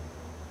 Mm-hmm.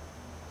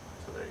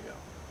 So there you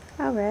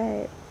go. All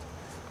right.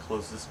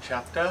 Close this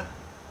chapter.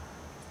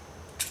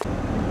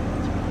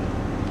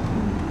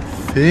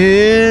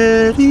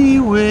 Fare thee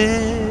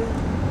well,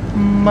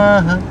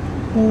 my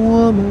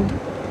woman.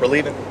 We're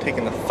leaving,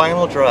 taking the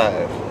final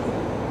drive.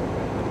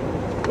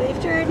 Wave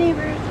to our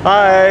neighbors.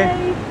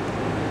 Hi.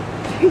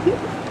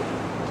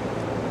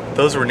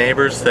 Those were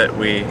neighbors that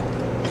we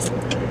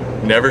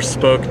never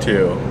spoke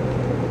to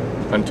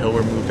until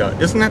we're moved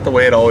out. Isn't that the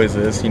way it always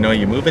is? You know,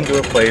 you move into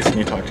a place and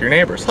you talk to your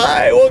neighbors.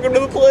 Hi, welcome to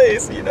the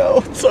place. You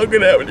know, it's so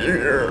good having you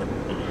here.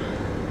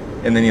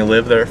 And then you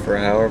live there for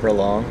however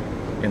long.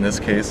 In this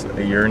case,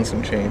 a year and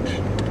some change.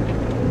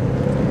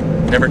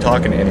 Never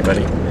talking to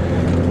anybody.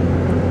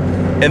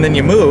 And then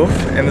you move,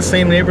 and the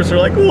same neighbors are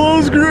like, "Oh, it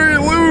was great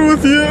living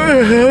with you.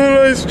 Have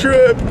a nice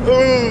trip."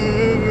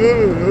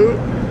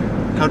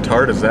 How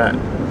tart is that?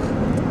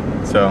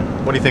 So,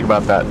 what do you think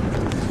about that?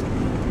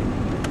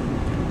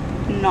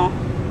 No.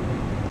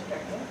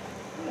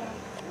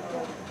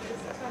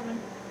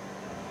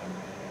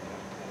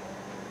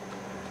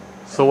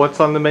 So, what's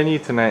on the menu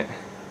tonight?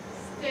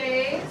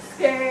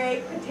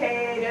 Steak,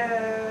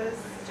 potatoes,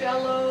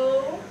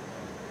 jello,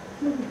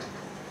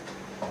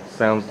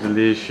 Sounds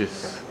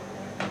delicious.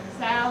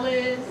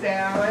 salad.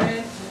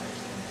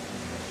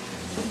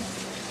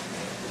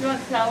 You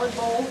want salad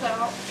bowls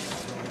out?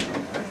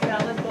 A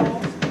salad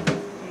bowl?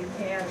 You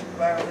can,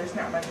 well, there's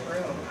not much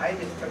room. I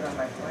just put it on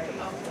my plate.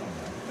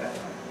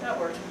 That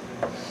works.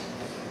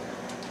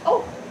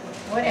 Oh,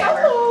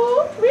 Whatever.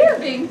 hello. We are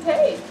being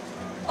taped.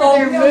 Oh,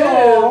 Their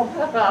no. move.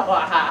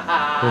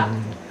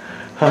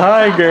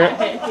 Hi,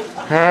 Grandma.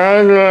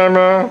 Hi,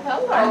 Grandma.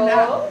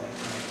 Hello.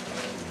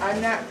 I'm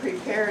not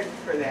prepared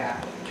for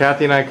that.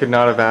 Kathy and I could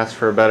not have asked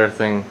for a better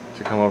thing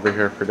to come over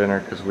here for dinner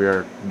because we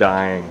are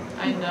dying.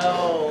 I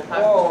know.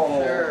 I'm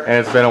Oh. sure. And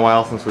it's been a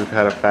while since we've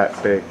had a fat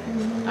steak.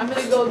 I'm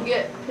gonna go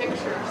get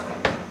pictures.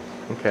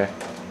 Okay.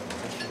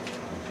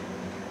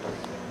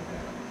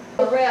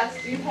 The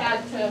rest, you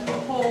had to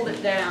hold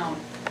it down.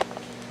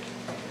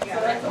 So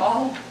that's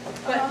all.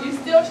 But you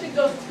still should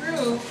go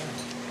through,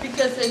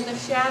 because in the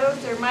shadows,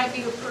 there might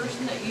be a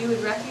person that you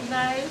would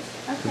recognize.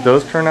 Did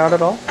those turn out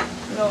at all?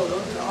 No,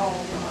 those are all.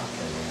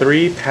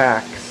 3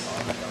 packs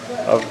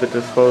of the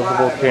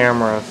disposable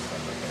cameras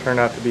turned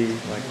out to be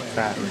like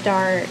fat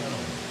Dark.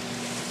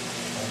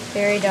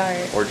 Very dark.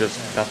 or just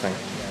nothing.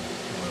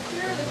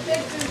 Here are the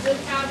pictures that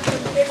have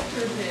some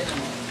pictures in them.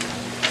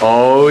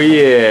 Oh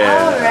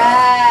yeah.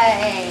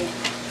 Alright.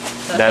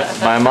 That's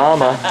my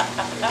mama.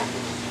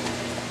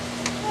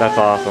 That's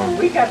awesome.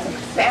 We got some,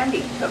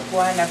 Sandy took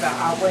one of,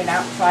 I went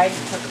outside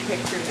and took a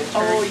picture of the church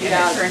Oh,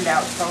 yeah. and it turned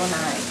out so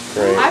nice.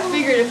 Great. I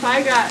figured if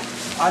I got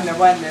On the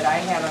one that I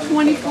had on the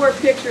 24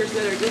 table. pictures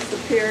that are just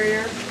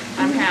superior,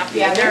 I'm happy.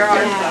 Yeah, And there are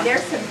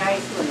there's some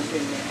nice ones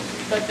in there.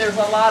 but there's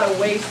a lot of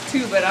waste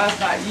too, but I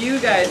thought you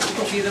guys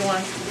could be the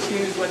ones to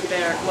choose what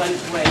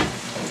is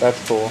waste. That's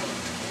cool.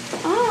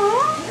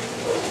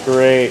 Aww.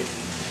 Great.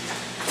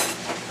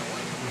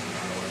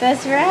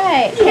 That's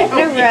right. Hit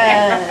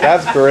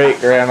That's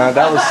great, Grandma.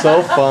 That was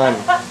so fun.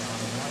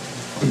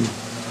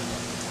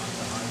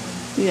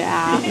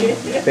 Yeah.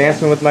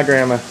 Dancing with my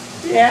grandma.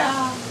 Yeah.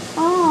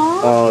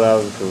 Aww. Oh, that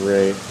was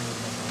great.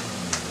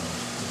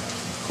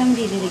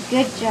 Somebody did a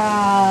good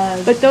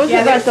job. But those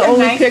Yeah, are there's about the some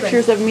only nice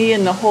pictures of me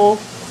in the whole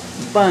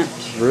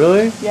bunch.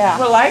 Really? Yeah.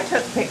 Well, I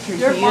took pictures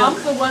Your of you.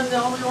 mom's the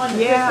only one that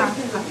Yeah. took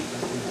pictures of me.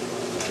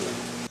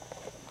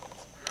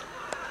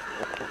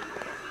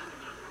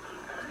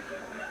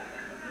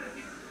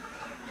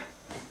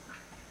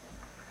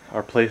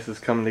 Our place is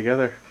coming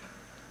together.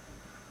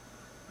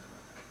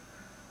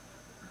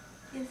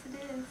 Yes, it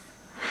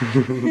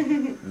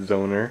is.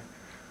 Zoner.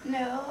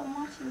 No, I'm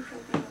watching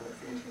something that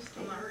looks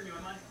interesting. I'm not hurting you,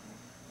 am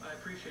I? I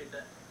appreciate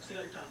that. Stay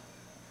out your tongue.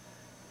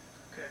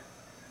 Okay.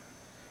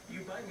 You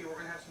bite me, we're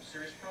gonna have some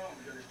serious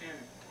problems, you understand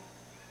me?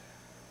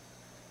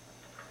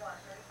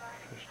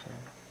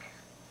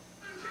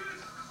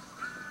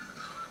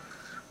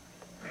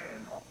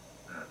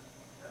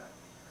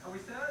 Are we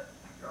set?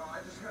 No, I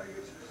just gotta get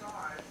you the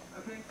side.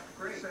 Okay,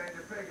 great. Saying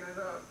you're picking it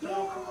up.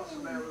 Total cost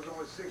of that was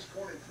only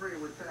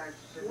 $623 with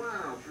taxes.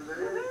 Wow. Signature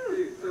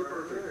there. So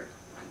perfect.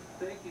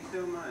 Thank you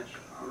so much.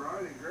 All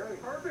righty,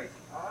 great. Perfect.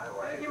 All right,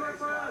 well, Thank you, my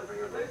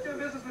friend. Nice doing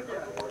business with you.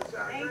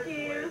 Thank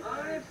you.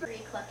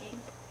 Free clucking.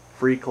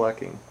 Free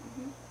clucking.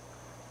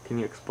 Can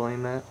you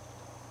explain that?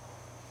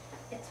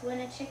 It's when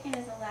a chicken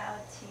is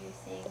allowed to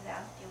say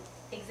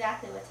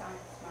exactly what's on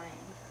its mind.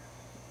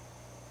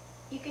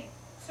 You could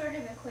sort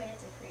of equate it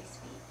to free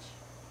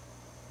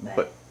speech.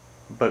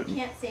 But we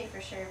can't say for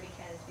sure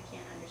because we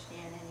can't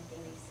understand anything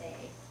they say.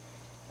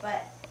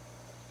 But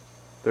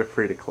they're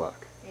free to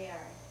cluck. they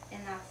are,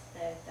 and that's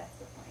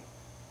the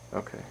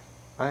point. Okay.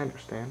 I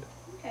understand.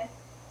 Okay.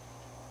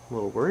 I'm a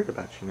little worried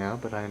about you now,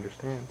 but I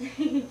understand.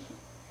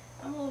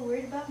 I'm a little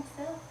worried about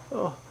myself.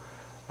 Oh.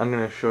 I'm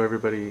going to show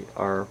everybody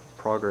our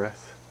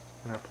progress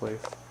in our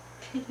place.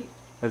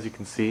 As you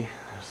can see,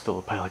 there's still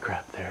a pile of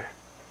crap there.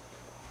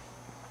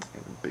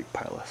 And a big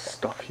pile of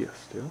stuff here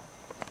still.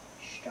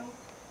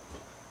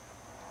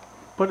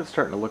 But it's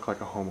starting to look like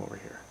a home over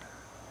here,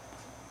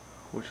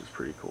 which is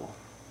pretty cool.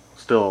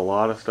 Still a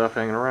lot of stuff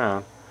hanging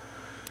around,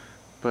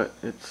 but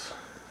it's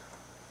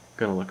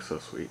gonna look so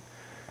sweet.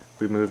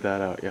 We moved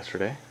that out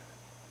yesterday.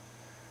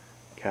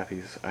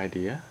 Kathy's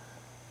idea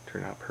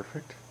turned out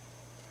perfect.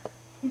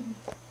 Thank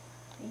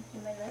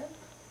you, my love.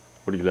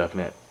 What are you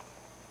laughing at?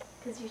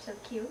 Because you're so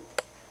cute.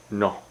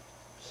 No.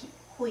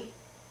 Hui.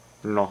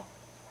 No.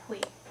 Hui.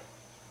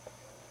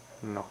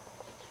 No.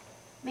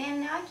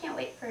 Man, now I can't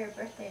wait for your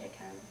birthday to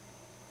come.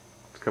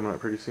 It's coming up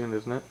pretty soon,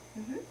 isn't it?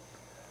 Mm-hmm.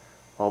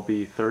 I'll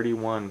be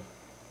 31.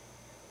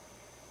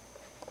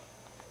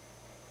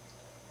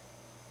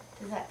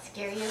 Does that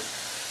scare you?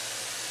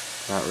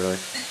 Not really.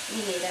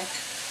 Me neither.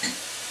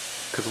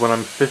 Because when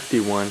I'm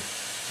 51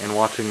 and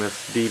watching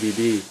this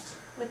DVD,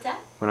 What's that?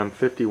 when I'm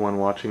 51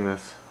 watching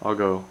this, I'll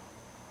go,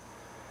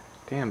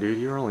 damn dude,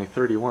 you're only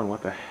 31,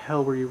 what the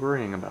hell were you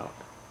worrying about?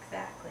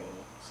 Exactly.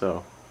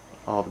 So,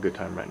 I'll have a good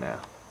time right now.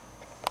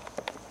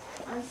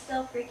 I'm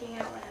still freaking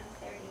out when I'm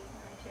 30,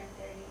 when I turn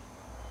 30.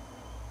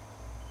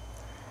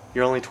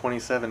 You're only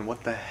 27,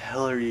 what the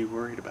hell are you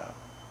worried about?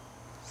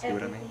 See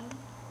what I mean?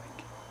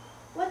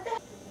 What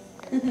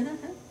the?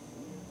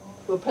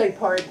 We'll play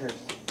partners.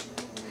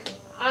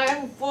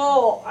 I'm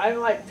full. I'm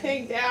like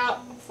pigged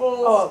out,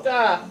 full Oh.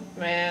 stuff,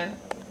 man.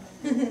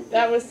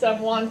 That was some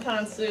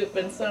wonton soup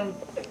and some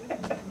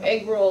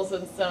egg rolls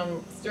and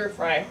some stir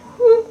fry.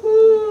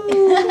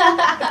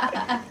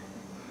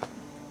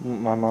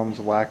 My mom's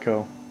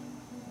wacko.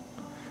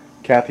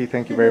 Kathy,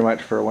 thank you very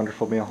much for a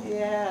wonderful meal.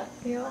 Yeah.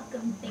 You're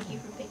welcome. Thank you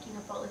for picking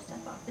up all the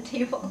stuff off the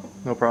table.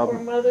 No For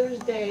problem. Mother's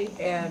Day.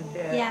 And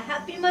Yeah,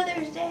 happy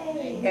Mother's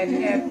Day.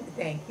 and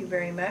thank you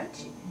very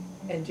much.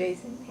 And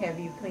Jason, have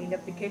you cleaned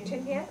up the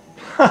kitchen yet?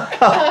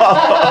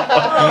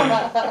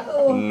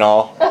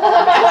 No.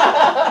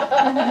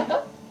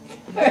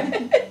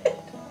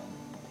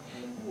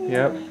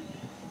 Yep.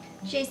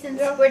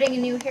 Jason's sporting a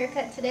new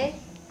haircut today.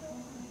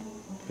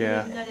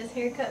 Yeah. He got his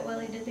haircut while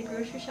he did the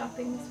grocery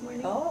shopping this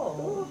morning.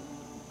 Oh.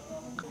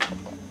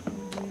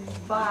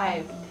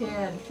 5,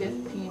 10,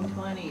 15,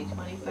 20,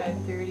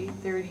 25, 30,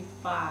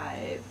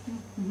 35.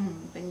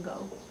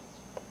 Bingo.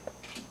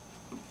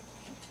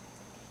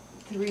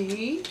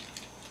 3,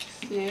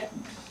 6,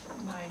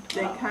 9,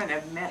 They 12. kind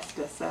of messed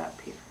us up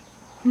here.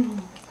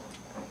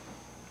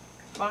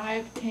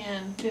 5,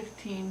 10,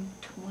 15,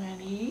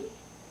 20.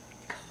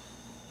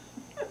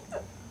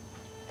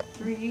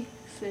 3,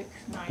 6,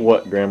 9.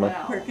 What, Grandma?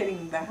 12. We're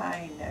getting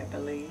behind, I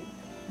believe.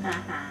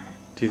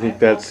 Do you think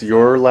that's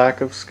your lack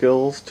of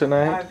skills I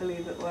tonight?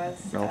 believe it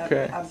was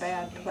Okay. a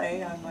bad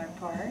play on my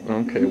part.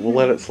 Okay, we'll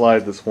let it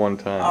slide this one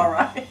time. All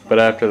right. But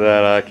after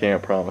that, I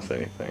can't promise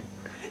anything.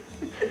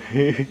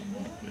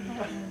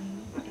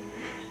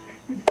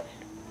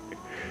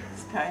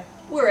 Okay.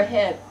 We're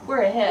ahead.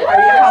 We're ahead. Are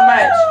you, how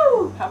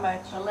much? How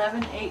much?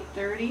 11, 8,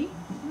 30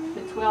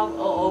 to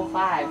 12,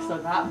 005.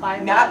 So not by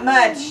Not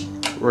much.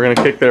 We're gonna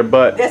kick their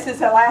butt. This is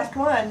the last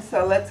one,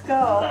 so let's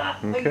go.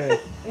 Okay.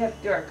 We have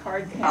to do our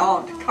card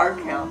count. Oh, card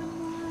count.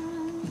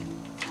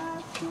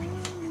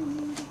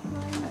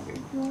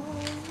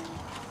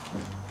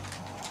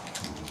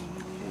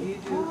 You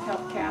do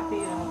help Kathy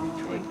and I'll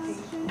do Tracy.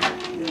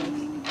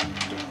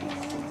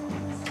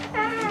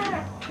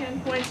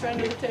 10 points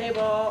under the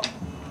table.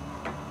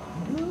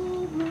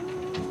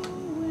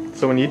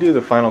 So when you do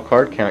the final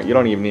card count, you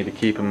don't even need to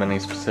keep them in any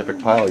specific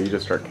pile. You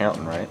just start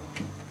counting, right?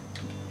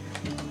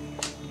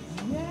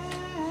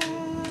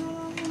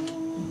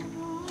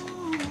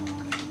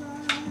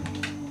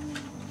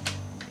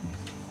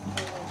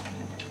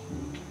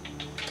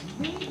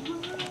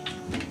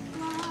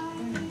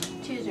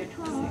 Choose your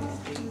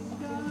 12. 60.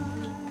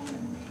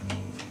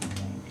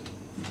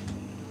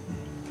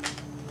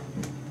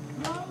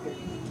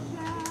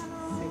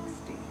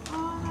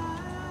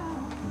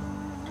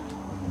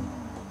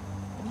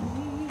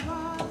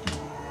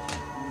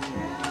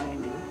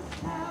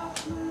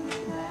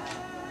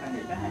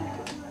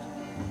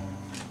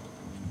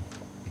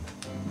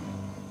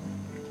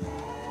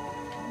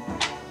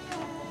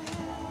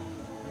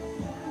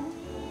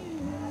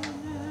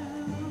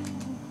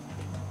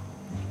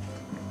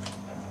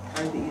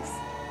 Are these?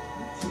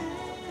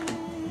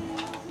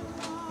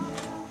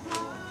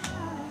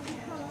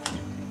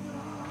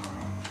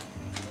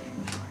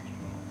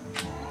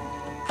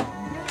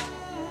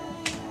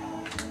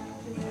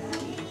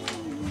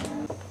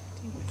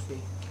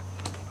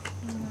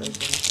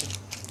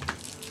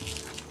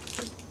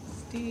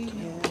 Steve.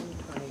 10,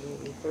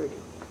 20, 30,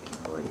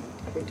 40,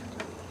 50.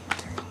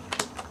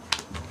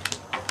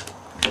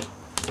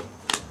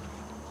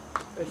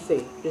 Let's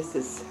see, this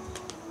is,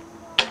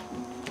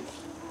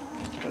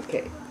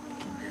 okay.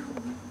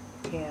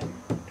 10,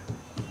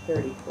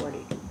 30,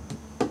 40,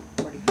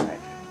 45.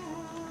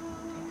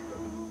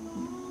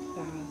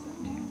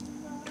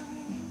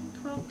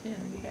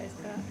 1210 you guys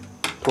got.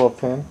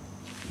 12-10.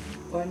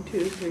 1,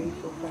 2, 3, 4,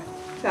 5.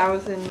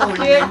 1,000.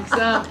 Kick some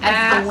As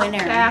ass, the winner.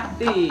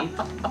 Kathy.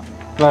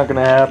 It's not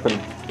gonna happen.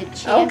 The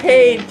champion.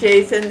 Okay,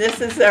 Jason,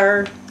 this is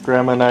our,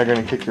 Grandma and I are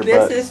gonna kick your this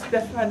butt. is the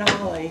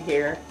finale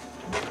here.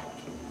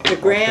 The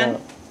grand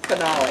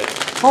finale.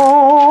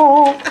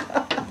 Oh!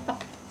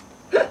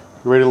 You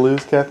ready to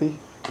lose, Kathy?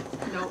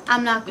 Nope.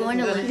 I'm not going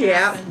to lose.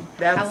 Yeah, I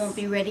that's. won't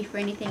be ready for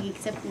anything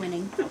except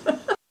winning.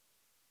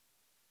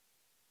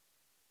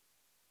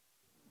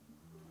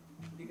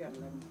 You got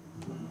 11.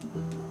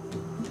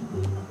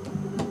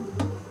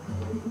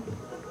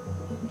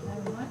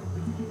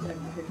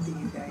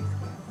 $7.50 you guys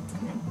got.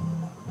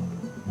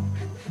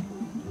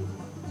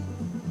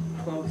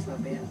 Close a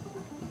bit.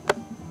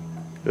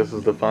 This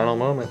is the final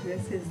moment.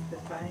 This is the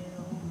final.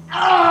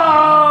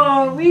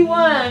 Oh, we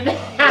won. How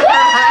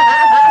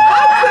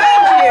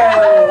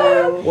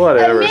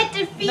Whatever. Admit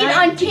defeat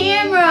on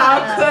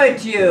camera.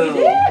 could you? You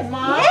did,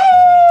 Mom.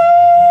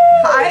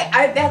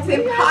 That's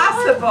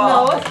impossible.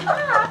 No, it's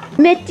not.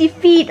 Admit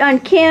defeat on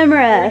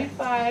camera.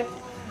 35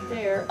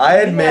 there. I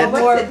We admit- had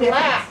more What's the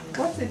black. difference?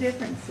 What's the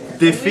difference there? We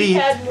Defeat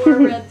had more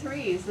red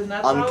threes, and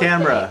that's all on it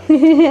camera.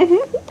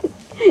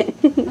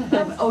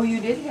 Oh, you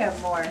did have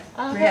more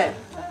Uh-huh. red.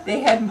 They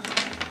had.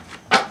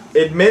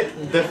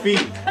 Admit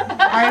defeat.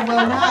 I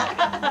will not.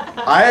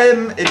 I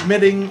am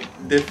admitting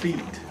defeat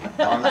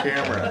on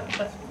camera.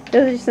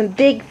 Those are some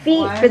big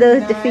feet for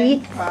those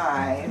defeats.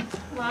 195.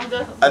 Mom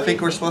doesn't I think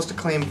believe we're me. supposed to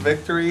claim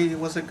victory.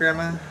 Was it,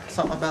 Grandma?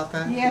 Something about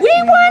that? Yes, We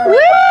won!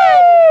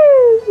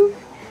 Woo!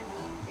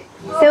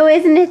 So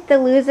isn't it the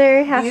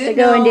loser has You to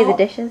go and do the know-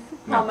 dishes?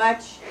 How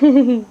much?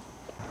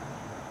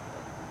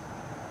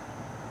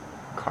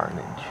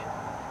 Carnage.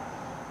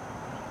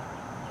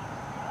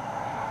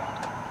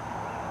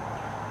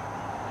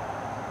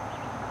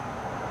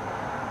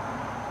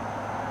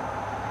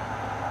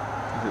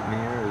 Is it me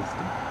or is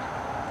the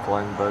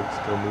flying bug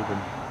still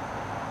moving?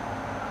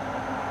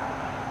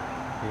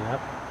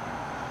 Yep.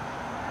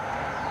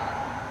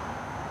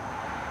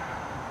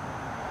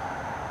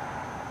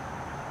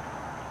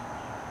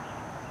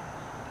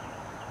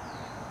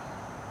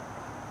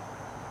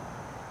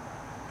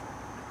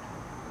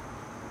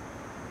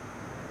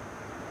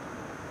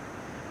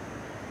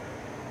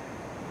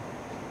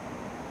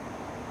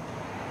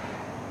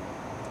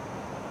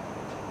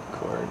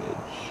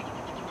 Carnage.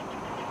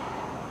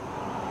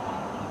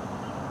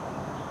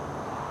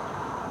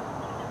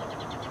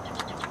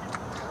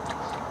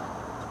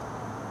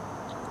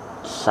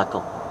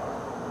 Suckle.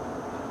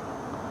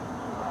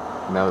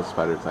 Now the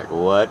spider's like,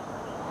 what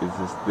is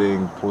this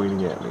thing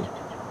pointing at me?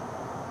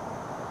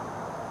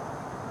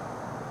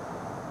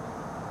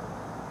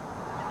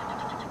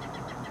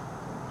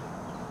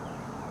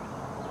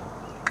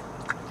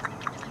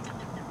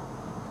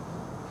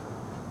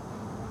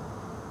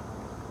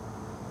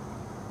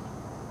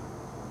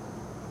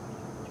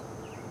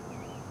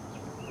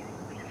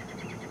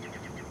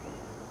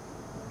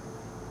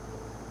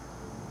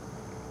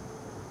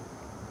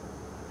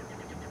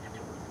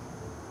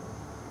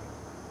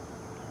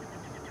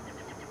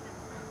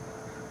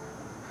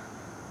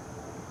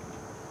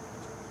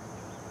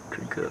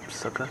 Drink up,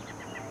 sucker.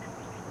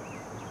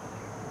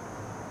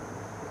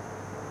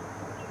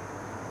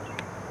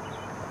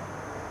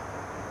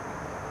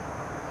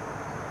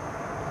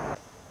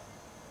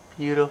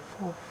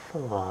 Beautiful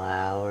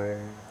flower.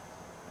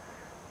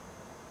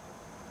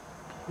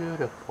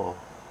 Beautiful.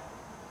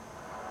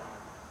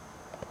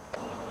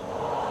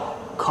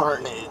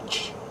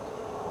 Carnage.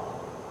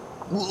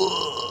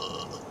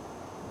 Whoa.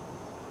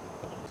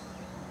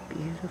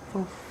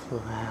 Beautiful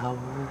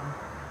flower.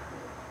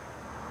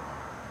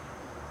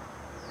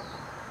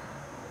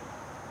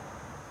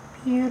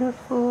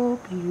 Beautiful,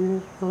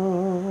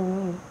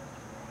 beautiful.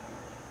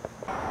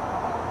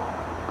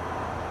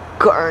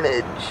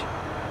 Carnage.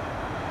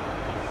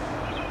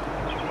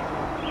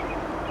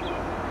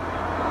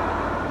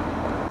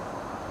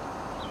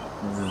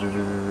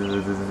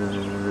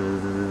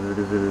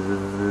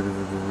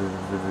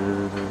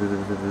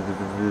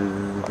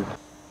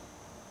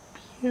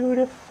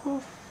 Beautiful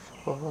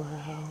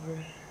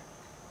flower.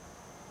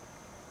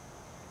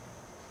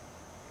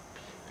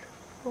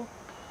 Beautiful,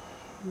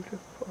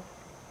 beautiful.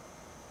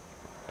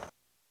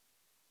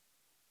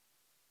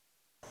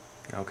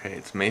 Okay,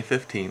 it's May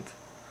 15th,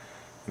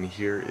 and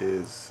here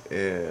is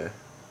a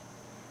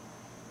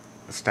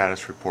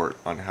status report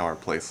on how our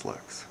place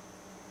looks.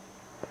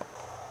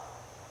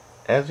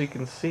 As you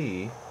can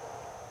see,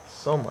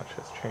 so much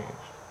has changed.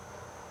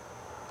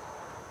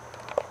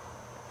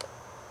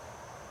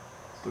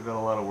 Still got a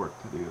lot of work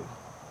to do,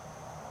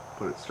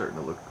 but it's starting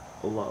to look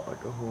a lot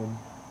like a home.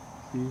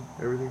 See,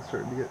 everything's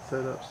starting to get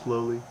set up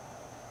slowly.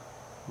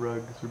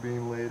 Rugs are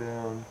being laid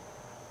down.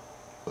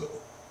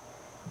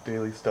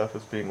 Daily stuff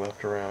is being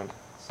left around,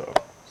 so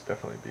it's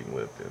definitely being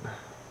lived in.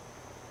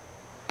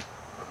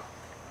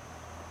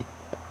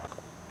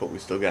 But we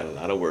still got a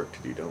lot of work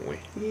to do, don't we?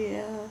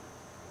 Yeah.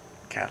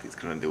 Kathy's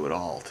gonna do it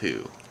all,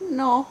 too.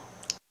 No.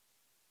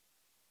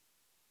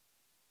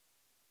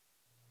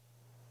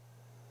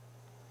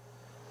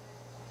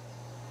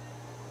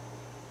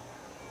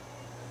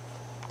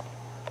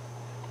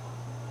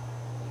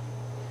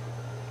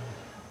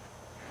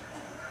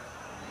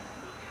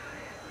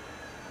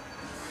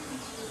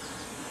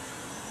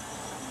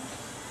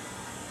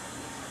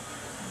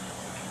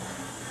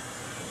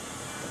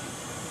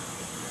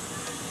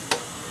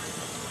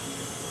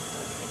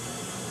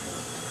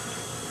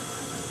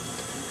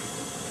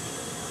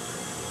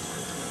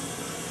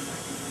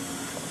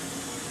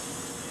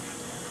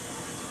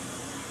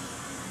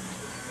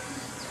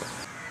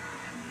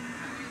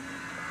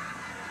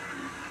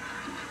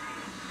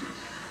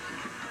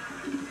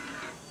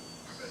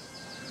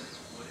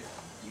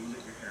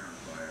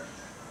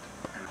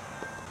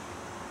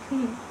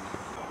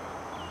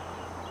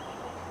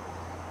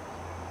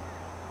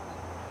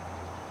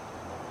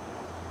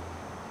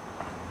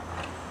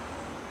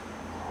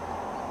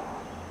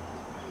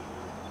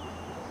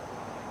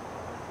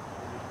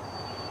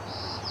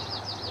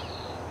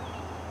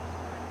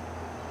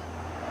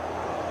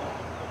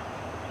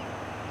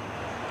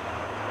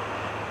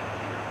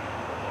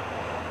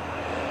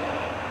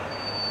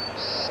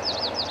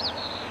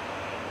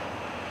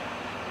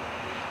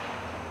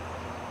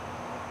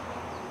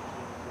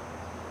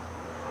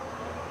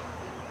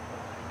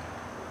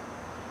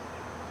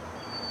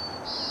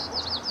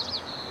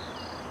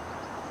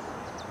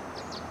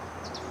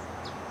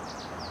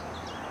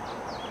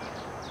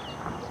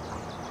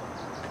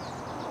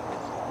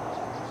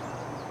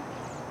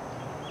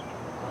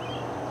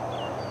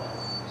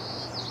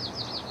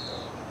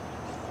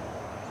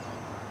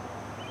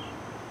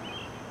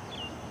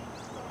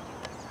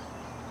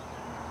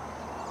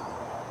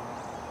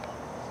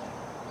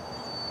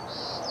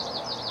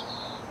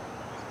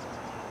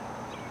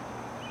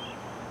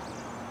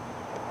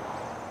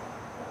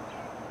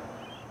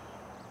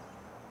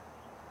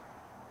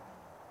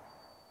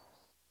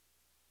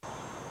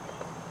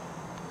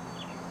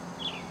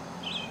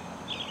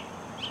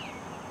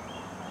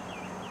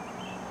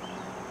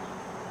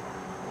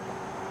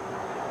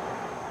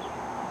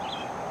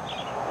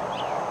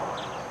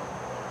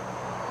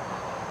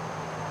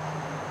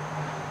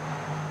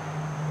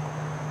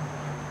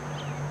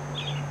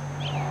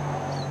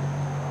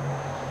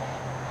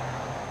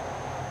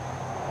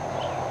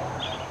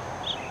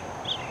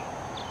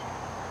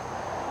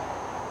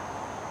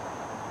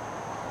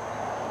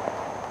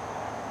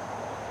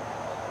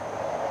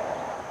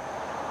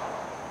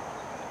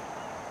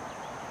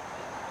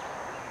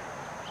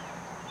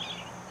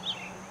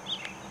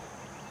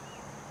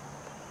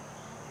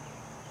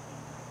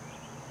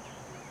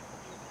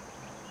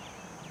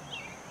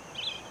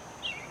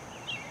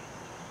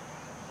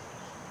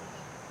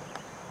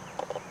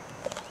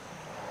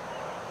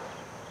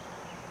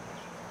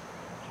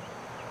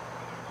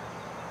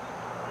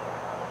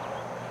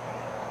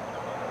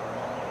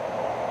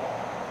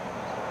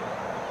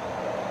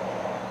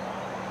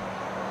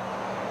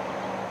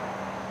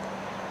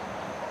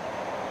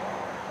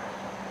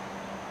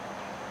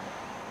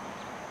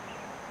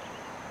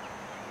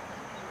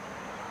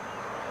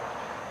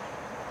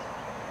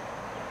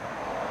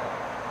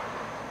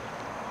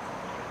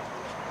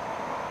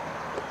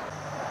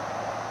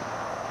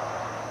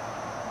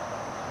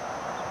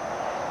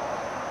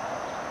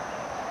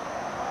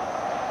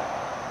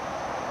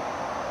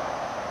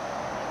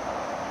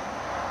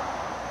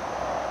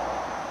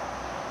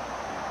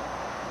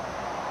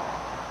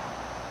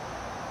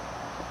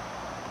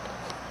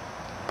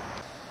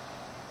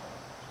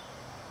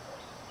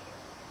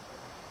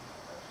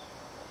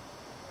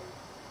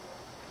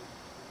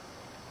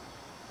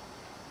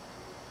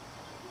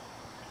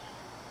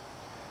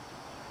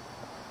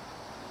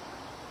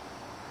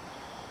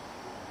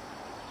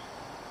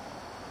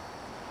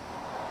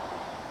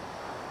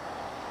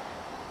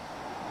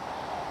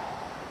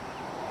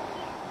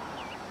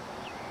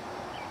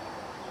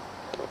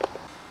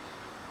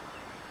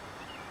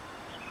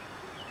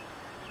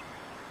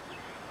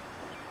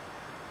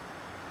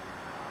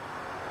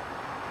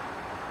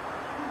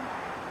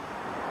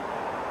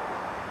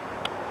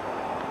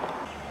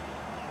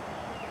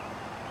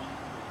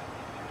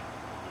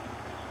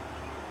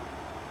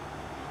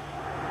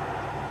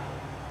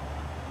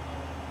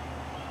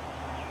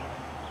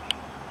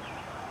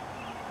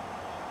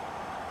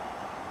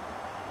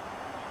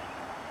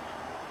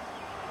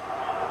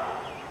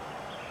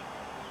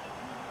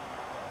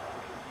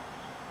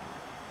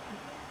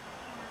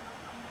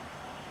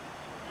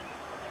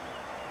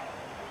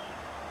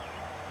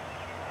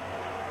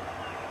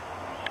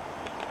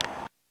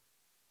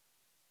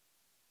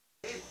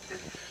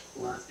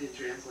 Lost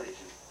in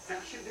translation.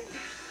 Fashion victims,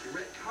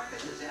 red carpet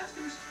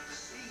disasters,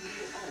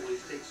 CE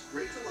always takes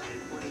great delight in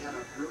pointing out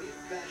a brilliant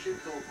fashion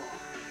faux pas.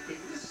 In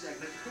this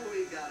segment,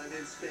 we got him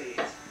in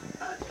spades.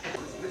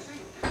 What's missing?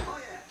 Oh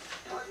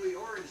yeah, ugly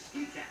orange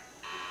ski cap.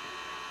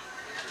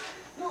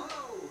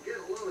 Whoa, get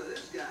a load of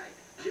this guy.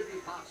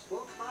 Jimmy Pop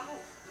spokesmodel.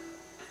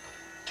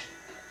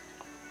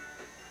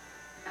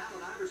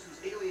 Allen Iverson's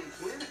alien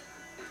twin.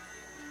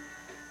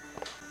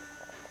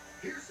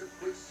 Here's some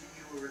quick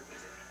CU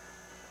arithmetic.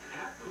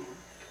 Half moon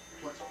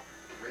plus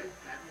red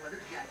patent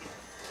leather jacket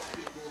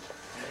equals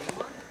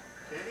anyone?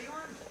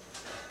 Anyone?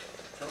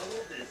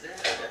 Total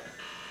disaster.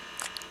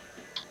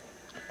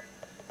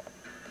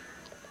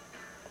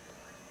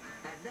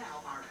 And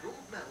now our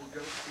gold medal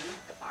goes to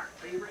our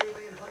favorite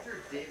alien hunter,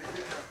 David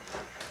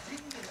Duchovny.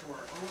 Digging into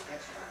our own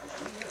X-Files,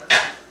 we have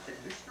uncovered that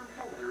Mr.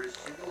 Mulder is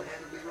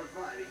single-handedly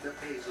reviving the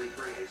Paisley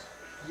craze.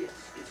 Yes,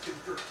 it's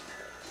confirmed.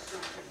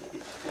 Something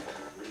is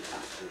definitely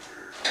out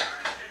there.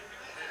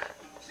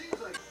 Seems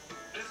like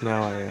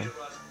Now I am.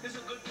 This is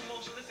a good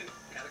promotion. Listen,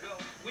 gotta go.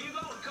 Where you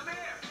going? Come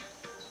here.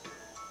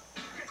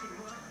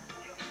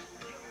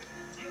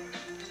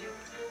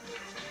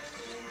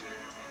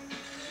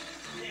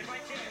 If I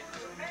can.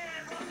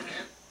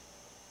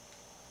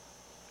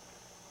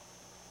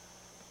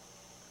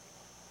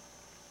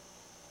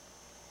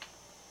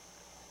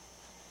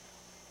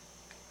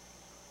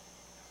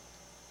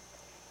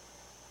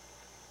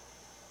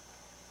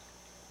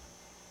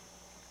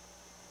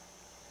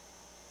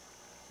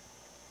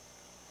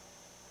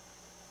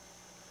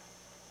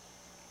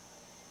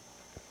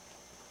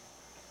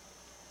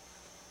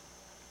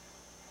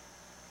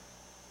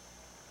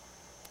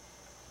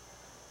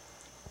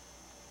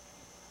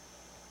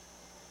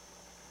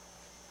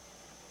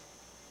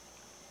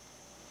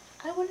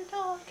 I want to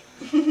talk.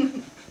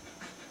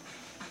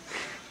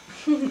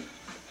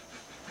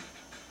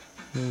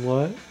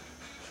 What?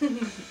 The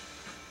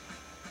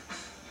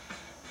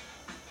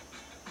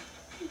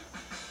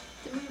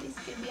movie's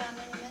gonna be on in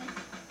a minute.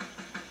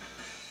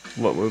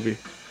 What movie?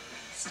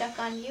 Stuck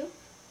on You.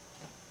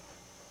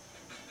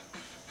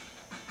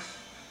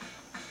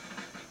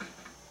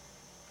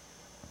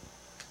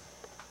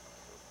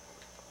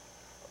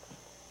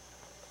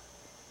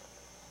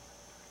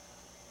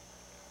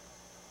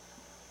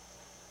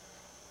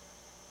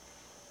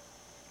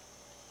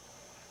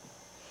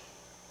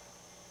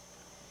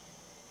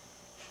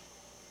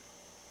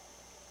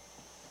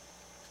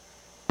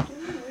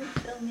 We're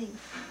filming.